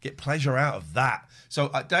good. Get pleasure out of that. So,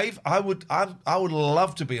 Dave, I would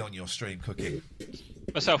love to be on your stream cooking.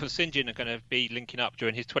 Myself and Sinjin are going to be linking up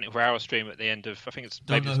during his 24-hour stream at the end of, I think it's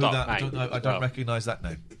maybe the start of May. I don't recognise that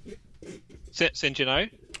name. Sinjin O?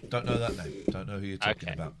 Don't know that name. Don't know who you're talking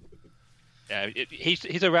about. Yeah,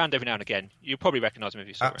 he's around every now and again. You'll probably recognise him if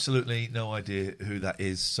you saw him. Absolutely no idea who that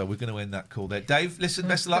is. So we're going to end that call there. Dave, listen,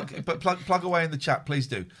 best of luck. But plug away in the chat, please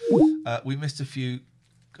do. We missed a few.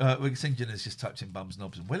 Sinjin has just typed in bums,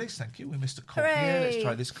 knobs, and willies. Thank you. We missed a call here. Let's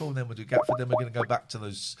try this call, and then we'll do Gatford. Then we're going to go back to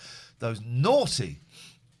those naughty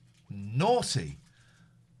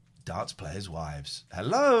darts players' wives.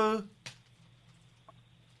 Hello.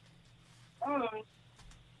 Hello.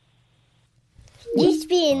 Used to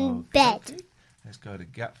be in bed. Let's go to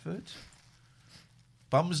Gatford.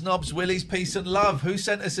 Bums, knobs, willies, peace and love. Who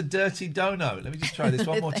sent us a dirty dono? Let me just try this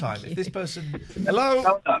one more time. If this person...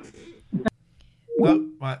 Hello? No,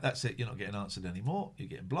 right, that's it. You're not getting answered anymore. You're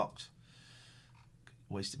getting blocked.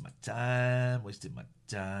 Wasting my time.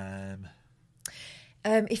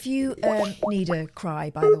 If you need a cry,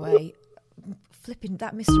 by the way, flipping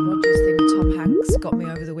that Mr. Rogers thing with Tom Hanks got me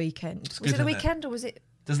over the weekend. Was it the weekend or was it...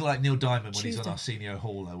 Doesn't look like Neil Diamond when Tuesday. he's on Arsenio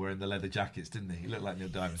Hall, though, wearing the leather jackets, didn't he? He looked like Neil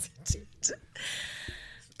Diamond.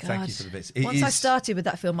 Thank you for the bits. Once I started with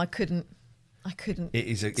that film, I couldn't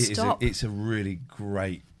stop. It's a really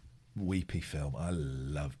great weepy film. I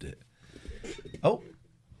loved it. Oh.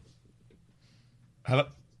 Hello.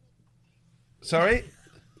 Sorry?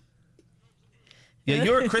 Yeah,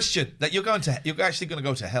 you're a Christian. That you're actually going to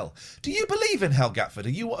go to hell. Do you believe in hell, Gatford?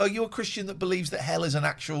 Are you a Christian that believes that hell is an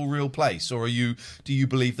actual real place, or do you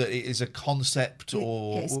believe that it is a concept?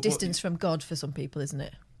 Or it's distance from God for some people, isn't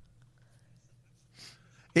it?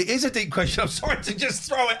 It is a deep question. I'm sorry to just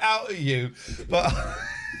throw it out at you, but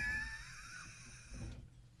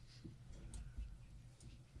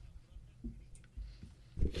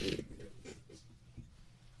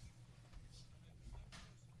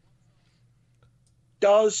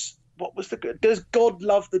does God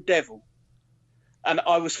love the devil? And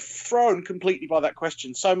I was thrown completely by that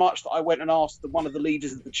question, so much that I went and asked one of the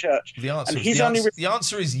leaders of the church. The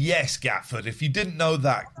answer is yes, Gatford. If you didn't know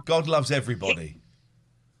that, God loves everybody.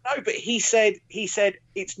 No, but he said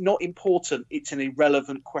it's not important. It's an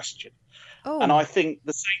irrelevant question. Oh. And I think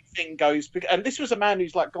the same thing goes. And this was a man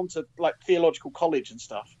who's gone to theological college and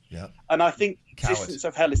stuff. Yeah. And I think the existence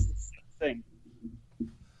of hell is the same thing.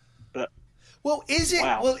 But is it?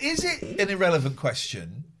 Wow. Well, is it an irrelevant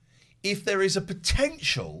question if there is a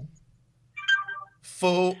potential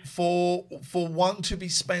for one to be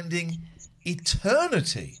spending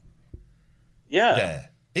eternity? Yeah. There.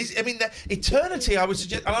 Eternity, I would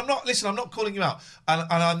suggest, and I'm not calling you out, and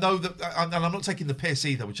I know that, and I'm not taking the piss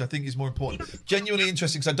either, which I think is more important. Genuinely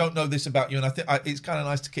interesting, because I don't know this about you, and I think it's kind of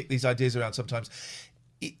nice to kick these ideas around sometimes.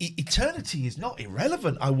 Eternity is not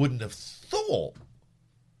irrelevant, I wouldn't have thought.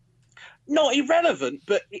 Not irrelevant,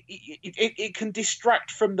 but it can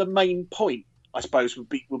distract from the main point, I suppose,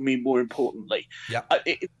 would mean more importantly. Yeah.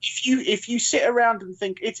 If you sit around and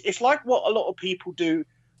think, it's like what a lot of people do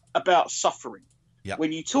about suffering. Yep.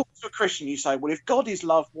 When you talk to a Christian, you say, well, if God is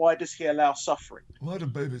love, why does he allow suffering? Why do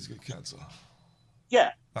babies get cancer?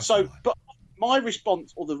 Yeah. That's so, why. but my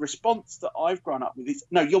response, or the response that I've grown up with, is,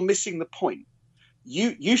 no, you're missing the point.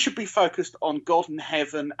 You should be focused on God and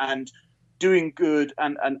heaven and doing good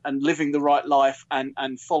and living the right life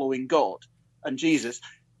and following God and Jesus.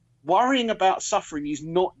 Worrying about suffering is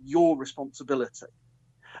not your responsibility.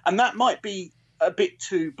 And that might be a bit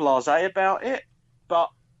too blasé about it,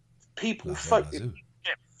 but people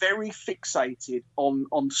get very fixated on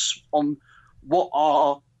what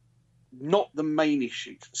are not the main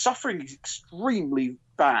issues. Suffering is extremely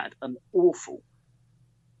bad and awful,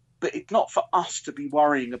 but it's not for us to be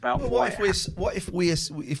worrying about. Well, what if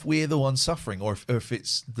we're the ones suffering, or if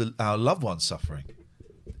it's our loved ones suffering?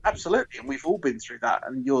 Absolutely, and we've all been through that.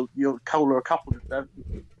 And your Cola, a couple of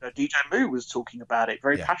DJ Moo was talking about it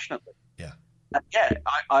very passionately. Yeah, and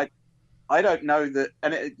I don't know that.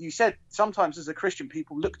 And you said sometimes as a Christian,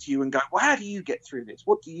 people look to you and go, well, how do you get through this?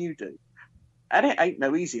 What do you do? And it ain't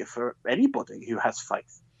no easier for anybody who has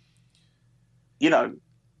faith,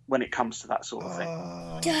 when it comes to that sort of thing.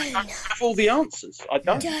 I don't have all the answers. I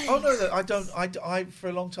don't. Oh, no, I don't. I for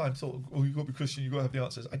a long time thought, oh, you've got to be Christian, you've got to have the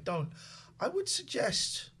answers. I don't. I would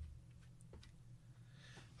suggest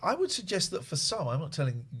that for some, I'm not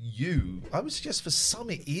telling you, I would suggest for some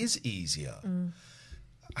it is easier.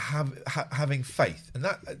 Having faith, and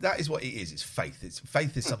that is what it is. It's faith.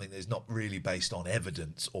 Faith is something that is not really based on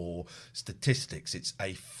evidence or statistics. It's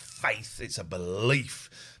a faith. It's a belief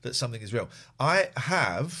that something is real. I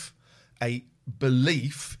have a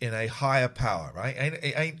belief in a higher power. Right?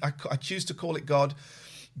 I choose to call it God,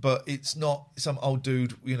 but it's not some old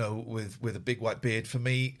dude, with a big white beard. For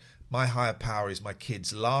me, my higher power is my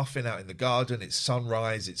kids laughing out in the garden. It's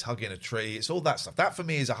sunrise. It's hugging a tree. It's all that stuff. That for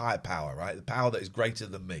me is a higher power, right? The power that is greater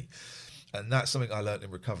than me. And that's something I learned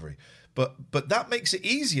in recovery. But that makes it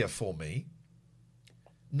easier for me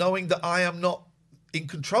knowing that I am not in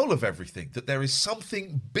control of everything, that there is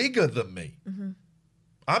something bigger than me. Mm-hmm.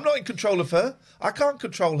 I'm not in control of her. I can't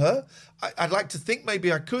control her. I'd like to think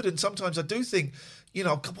maybe I could. And sometimes I do think,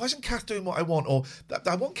 why isn't Kath doing what I want? Or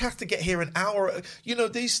I want Kath to get here an hour.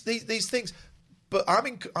 These things. But I'm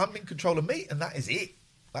in control of me, and that is it.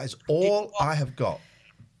 That is all I have got.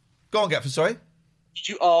 Go on, Gatford, sorry. Did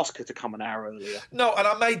you ask her to come an hour earlier? No, and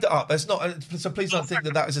I made that up. That's not. So please don't think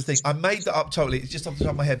that is a thing. I made that up totally. It's just off the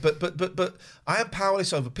top of my head. But I am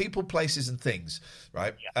powerless over people, places, and things,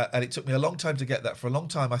 right? Yeah. And it took me a long time to get that. For a long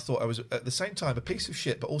time, I thought I was at the same time a piece of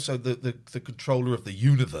shit, but also the controller of the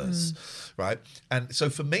universe, right? And so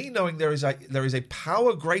for me, knowing there is a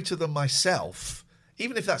power greater than myself,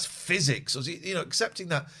 even if that's physics, or accepting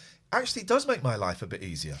that, actually does make my life a bit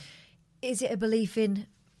easier. Is it a belief in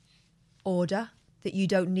order? That you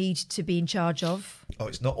don't need to be in charge of? Oh,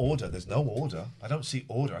 it's not order. There's no order. I don't see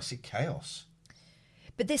order. I see chaos.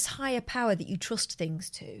 But this higher power that you trust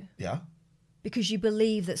things to. Yeah. Because you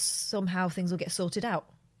believe that somehow things will get sorted out.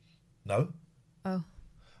 No. Oh.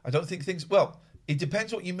 I don't think things... Well, it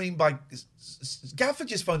depends what you mean by... Gafford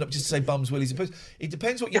just phoned up just to say bums, willies, and pussies. It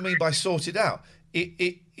depends what you mean by sorted out.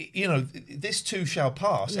 This too shall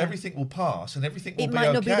pass. Yeah. Everything will pass, and everything will be okay. It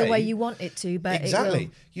might not be the way you want it to, but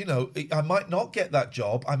exactly. It will. I might not get that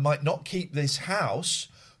job. I might not keep this house,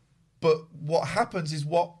 but what happens is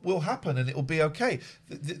what will happen, and it will be okay.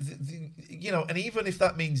 And even if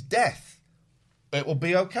that means death, it will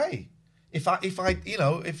be okay. If I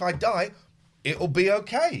die, it will be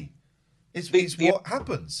okay. It's what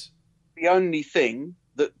happens. The only thing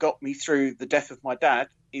that got me through the death of my dad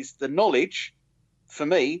is the knowledge, for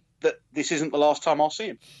me, that this isn't the last time I'll see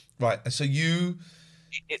him. Right, and so you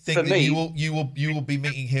think that you will be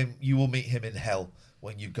meeting him. You will meet him in hell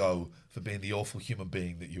when you go for being the awful human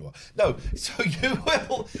being that you are. No, so you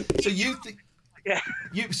will. So you think. Yeah.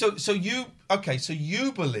 So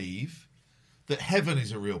you believe that heaven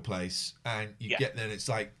is a real place, and you get there, and it's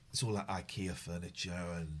all like IKEA furniture,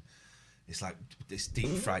 and it's like this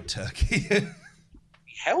deep fried turkey.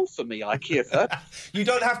 Hell for me, IKEA furniture. You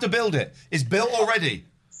don't have to build it. It's built already.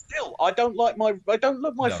 Still, I don't look my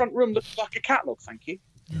front room looks like a catalogue, thank you.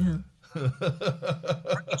 Yeah.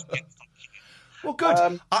 Well,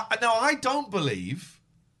 good. I don't believe.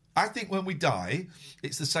 I think when we die,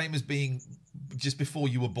 it's the same as being just before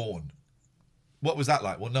you were born. What was that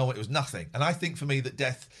like? Well, no, it was nothing. And I think for me that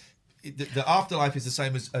death, the afterlife is the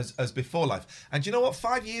same as before life. And do you know what?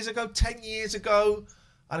 5 years ago, 10 years ago,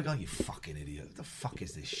 I'd have gone, you fucking idiot. What the fuck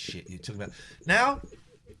is this shit you're talking about? Now,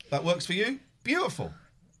 that works for you? Beautiful.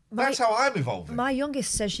 That's how I'm evolving. My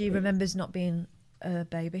youngest says she remembers not being a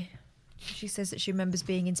baby. She says that she remembers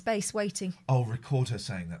being in space waiting. Oh, record her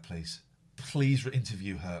saying that, please. Please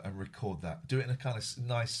interview her and record that. Do it in a kind of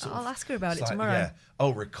nice sort I'll ask her about it tomorrow. Yeah.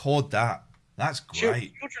 Oh, record that. That's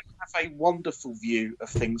great. Children have a wonderful view of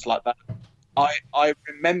things like that. I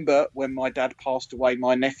remember when my dad passed away,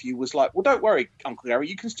 my nephew was like, well, don't worry, Uncle Gary,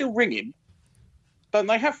 you can still ring him. Don't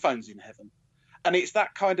they have phones in heaven? And it's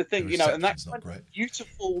that kind of thing, and that's kind of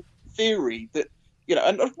beautiful theory that,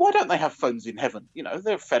 and why don't they have phones in heaven?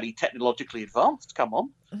 They're fairly technologically advanced, come on.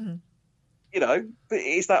 Mm-hmm. But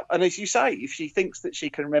it's that, and as you say, if she thinks that she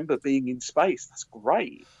can remember being in space, that's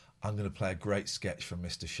great. I'm going to play a great sketch from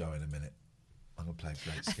Mr. Show in a minute. I'm going to play a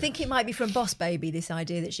great sketch. I think it might be from Boss Baby, this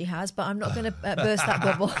idea that she has, but I'm not going to burst that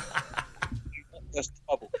bubble. Burst the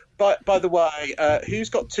bubble. By the way, who's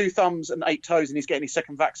got 2 thumbs and 8 toes and he's getting his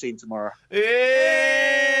second vaccine tomorrow? Hey,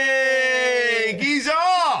 Giza!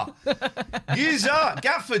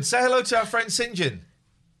 Gafford, say hello to our friend St. John.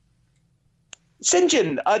 St.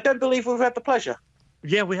 John, I don't believe we've had the pleasure.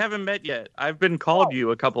 Yeah, we haven't met yet. I've been called you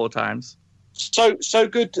a couple of times. So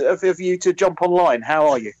good of you to jump online. How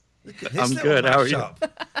are you? I'm good. How are you?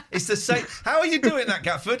 It's the same. How are you doing that,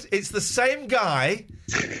 Gafford? It's the same guy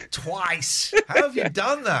twice. How have you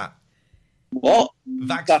done that? What?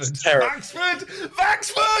 Vaxford. That's terrible.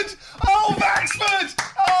 Vaxford! Oh, Vaxford!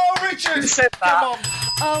 Oh, Richard! Come on.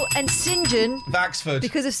 Oh, and St. John, Vaxford,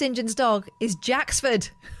 because of St. John's dog, is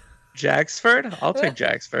Jaxford. Jaxford? I'll take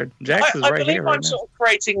Jaxford. Jax is right here. I'm sort of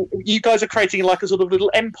creating. You guys are creating like a sort of little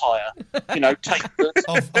empire.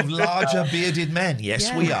 of larger bearded men.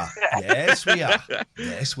 Yes, we are. Yes, we are.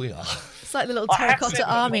 Yes, we are. It's like the little terracotta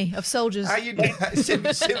army of soldiers. How you doing,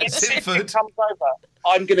 Simford? Comes over.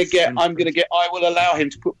 I'm gonna get. I will allow him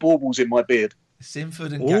to put baubles in my beard.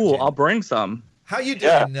 Simford and Ooh, I'll bring some. How you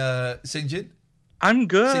doing, St. John? I'm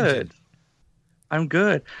good. I'm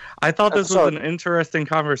good. I thought this was an interesting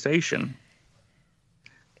conversation.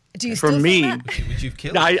 Do you for still me? think that? Which you've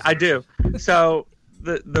killed. I do. So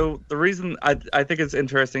the reason I think it's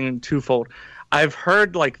interesting twofold. I've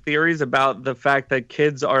heard theories about the fact that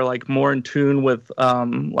kids are more in tune with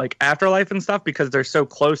afterlife and stuff because they're so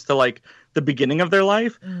close to the beginning of their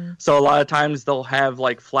life. So a lot of times they'll have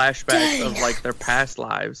flashbacks of their past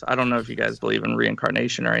lives. I don't know if you guys believe in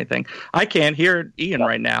reincarnation or anything. I can't hear Ian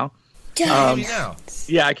right now. Can you hear me now?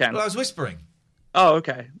 Yeah, I can. Well, I was whispering. Oh,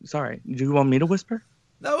 okay. Sorry. Do you want me to whisper?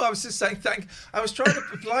 No, I was just saying I was trying to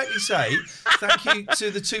politely say thank you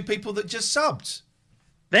to the two people that just subbed.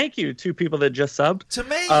 Thank you, two people that just subbed. To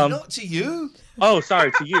me, not to you. Oh,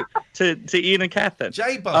 sorry, to you. to Ian and Catherine.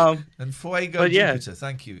 J-Bug and Fuego Jupiter,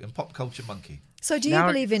 thank you. And Pop Culture Monkey. So do you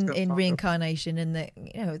believe in reincarnation and that,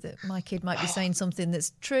 that my kid might be saying something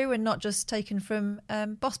that's true and not just taken from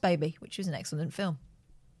Boss Baby, which was an excellent film?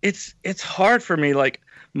 It's hard for me. Like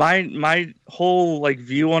my whole like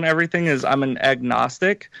view on everything is I'm an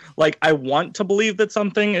agnostic. Like I want to believe that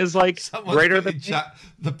something is like Someone's greater put than in chat,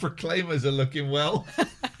 the Proclaimers are looking well.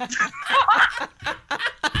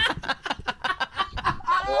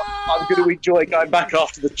 I'm going to enjoy going back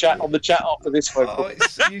after the chat after this phone call.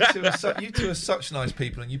 You two are such nice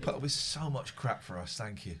people, and you put up with so much crap for us.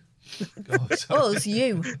 Thank you. God, Us,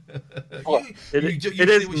 you. It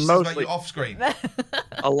is mostly off screen.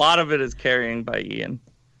 A lot of it is carrying by Ian,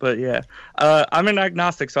 but yeah, I'm an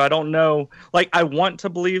agnostic, so I don't know. Like, I want to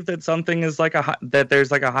believe that something is like that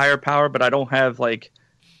there's like a higher power, but I don't have like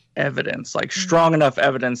evidence, like strong enough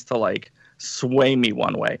evidence to like sway me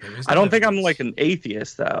one way. I don't think I'm like an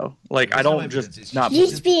atheist though. Like I don't just not. You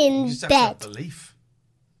just be in bed. Belief.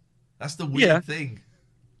 That's the weird thing.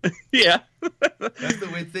 Yeah. That's the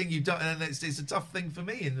weird thing. You don't, and it's a tough thing for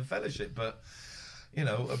me in the fellowship, but you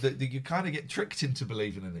kind of get tricked into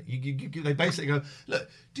believing in it. They basically go, look,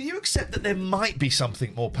 do you accept that there might be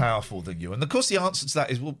something more powerful than you? And of course the answer to that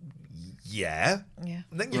is, well, yeah. And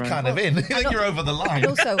then you're kind of in. Then you're over the line. And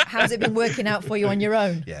also, how's it been working out for you on your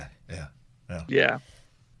own? Yeah. It's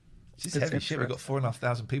just heavy shit. We've got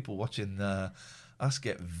 4,500 people watching us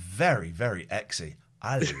get very, very exy.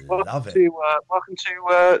 I love it. Welcome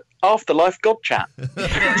to Afterlife God Chat.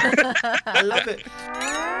 I love it.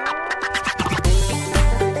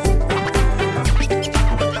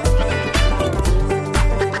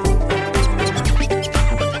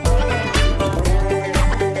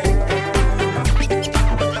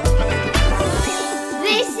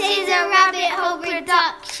 This is a Rabbit Hole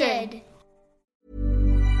production.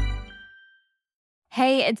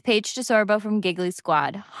 Hey, it's Paige DeSorbo from Giggly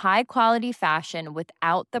Squad. High quality fashion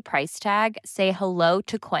without the price tag. Say hello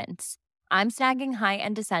to Quince. I'm snagging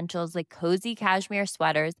high-end essentials like cozy cashmere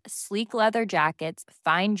sweaters, sleek leather jackets,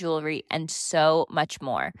 fine jewelry, and so much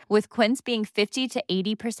more. With Quince being 50 to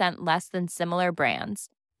 80% less than similar brands.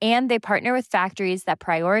 And they partner with factories that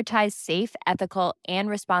prioritize safe, ethical, and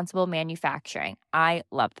responsible manufacturing. I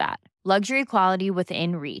love that. Luxury quality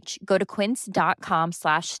within reach. Go to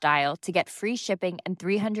quince.com/style to get free shipping and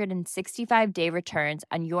 365-day returns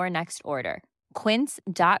on your next order.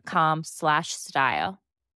 Quince.com/style.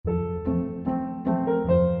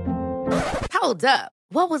 Hold up.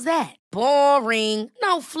 What was that? Boring.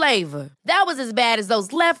 No flavor. That was as bad as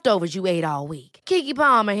those leftovers you ate all week. Keke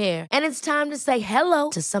Palmer here, and it's time to say hello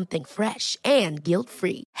to something fresh and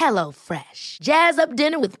guilt-free. Hello Fresh. Jazz up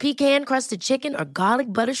dinner with pecan-crusted chicken or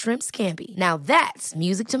garlic butter shrimp scampi. Now that's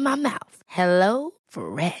music to my mouth. Hello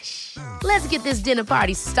Fresh. Let's get this dinner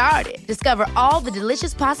party started. Discover all the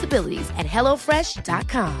delicious possibilities at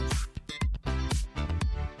HelloFresh.com.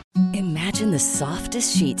 Imagine the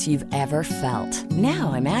softest sheets you've ever felt.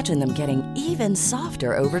 Now imagine them getting even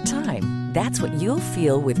softer over time. That's what you'll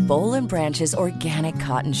feel with Boll & Branch's organic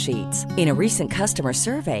cotton sheets. In a recent customer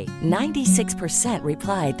survey, 96%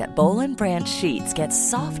 replied that Boll & Branch sheets get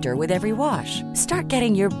softer with every wash. Start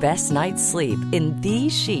getting your best night's sleep in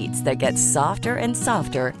these sheets that get softer and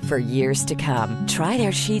softer for years to come. Try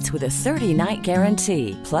their sheets with a 30-night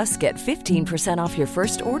guarantee. Plus, get 15% off your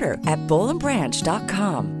first order at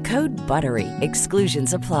bollandbranch.com. Code BUTTERY.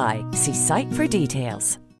 Exclusions apply. See site for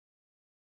details.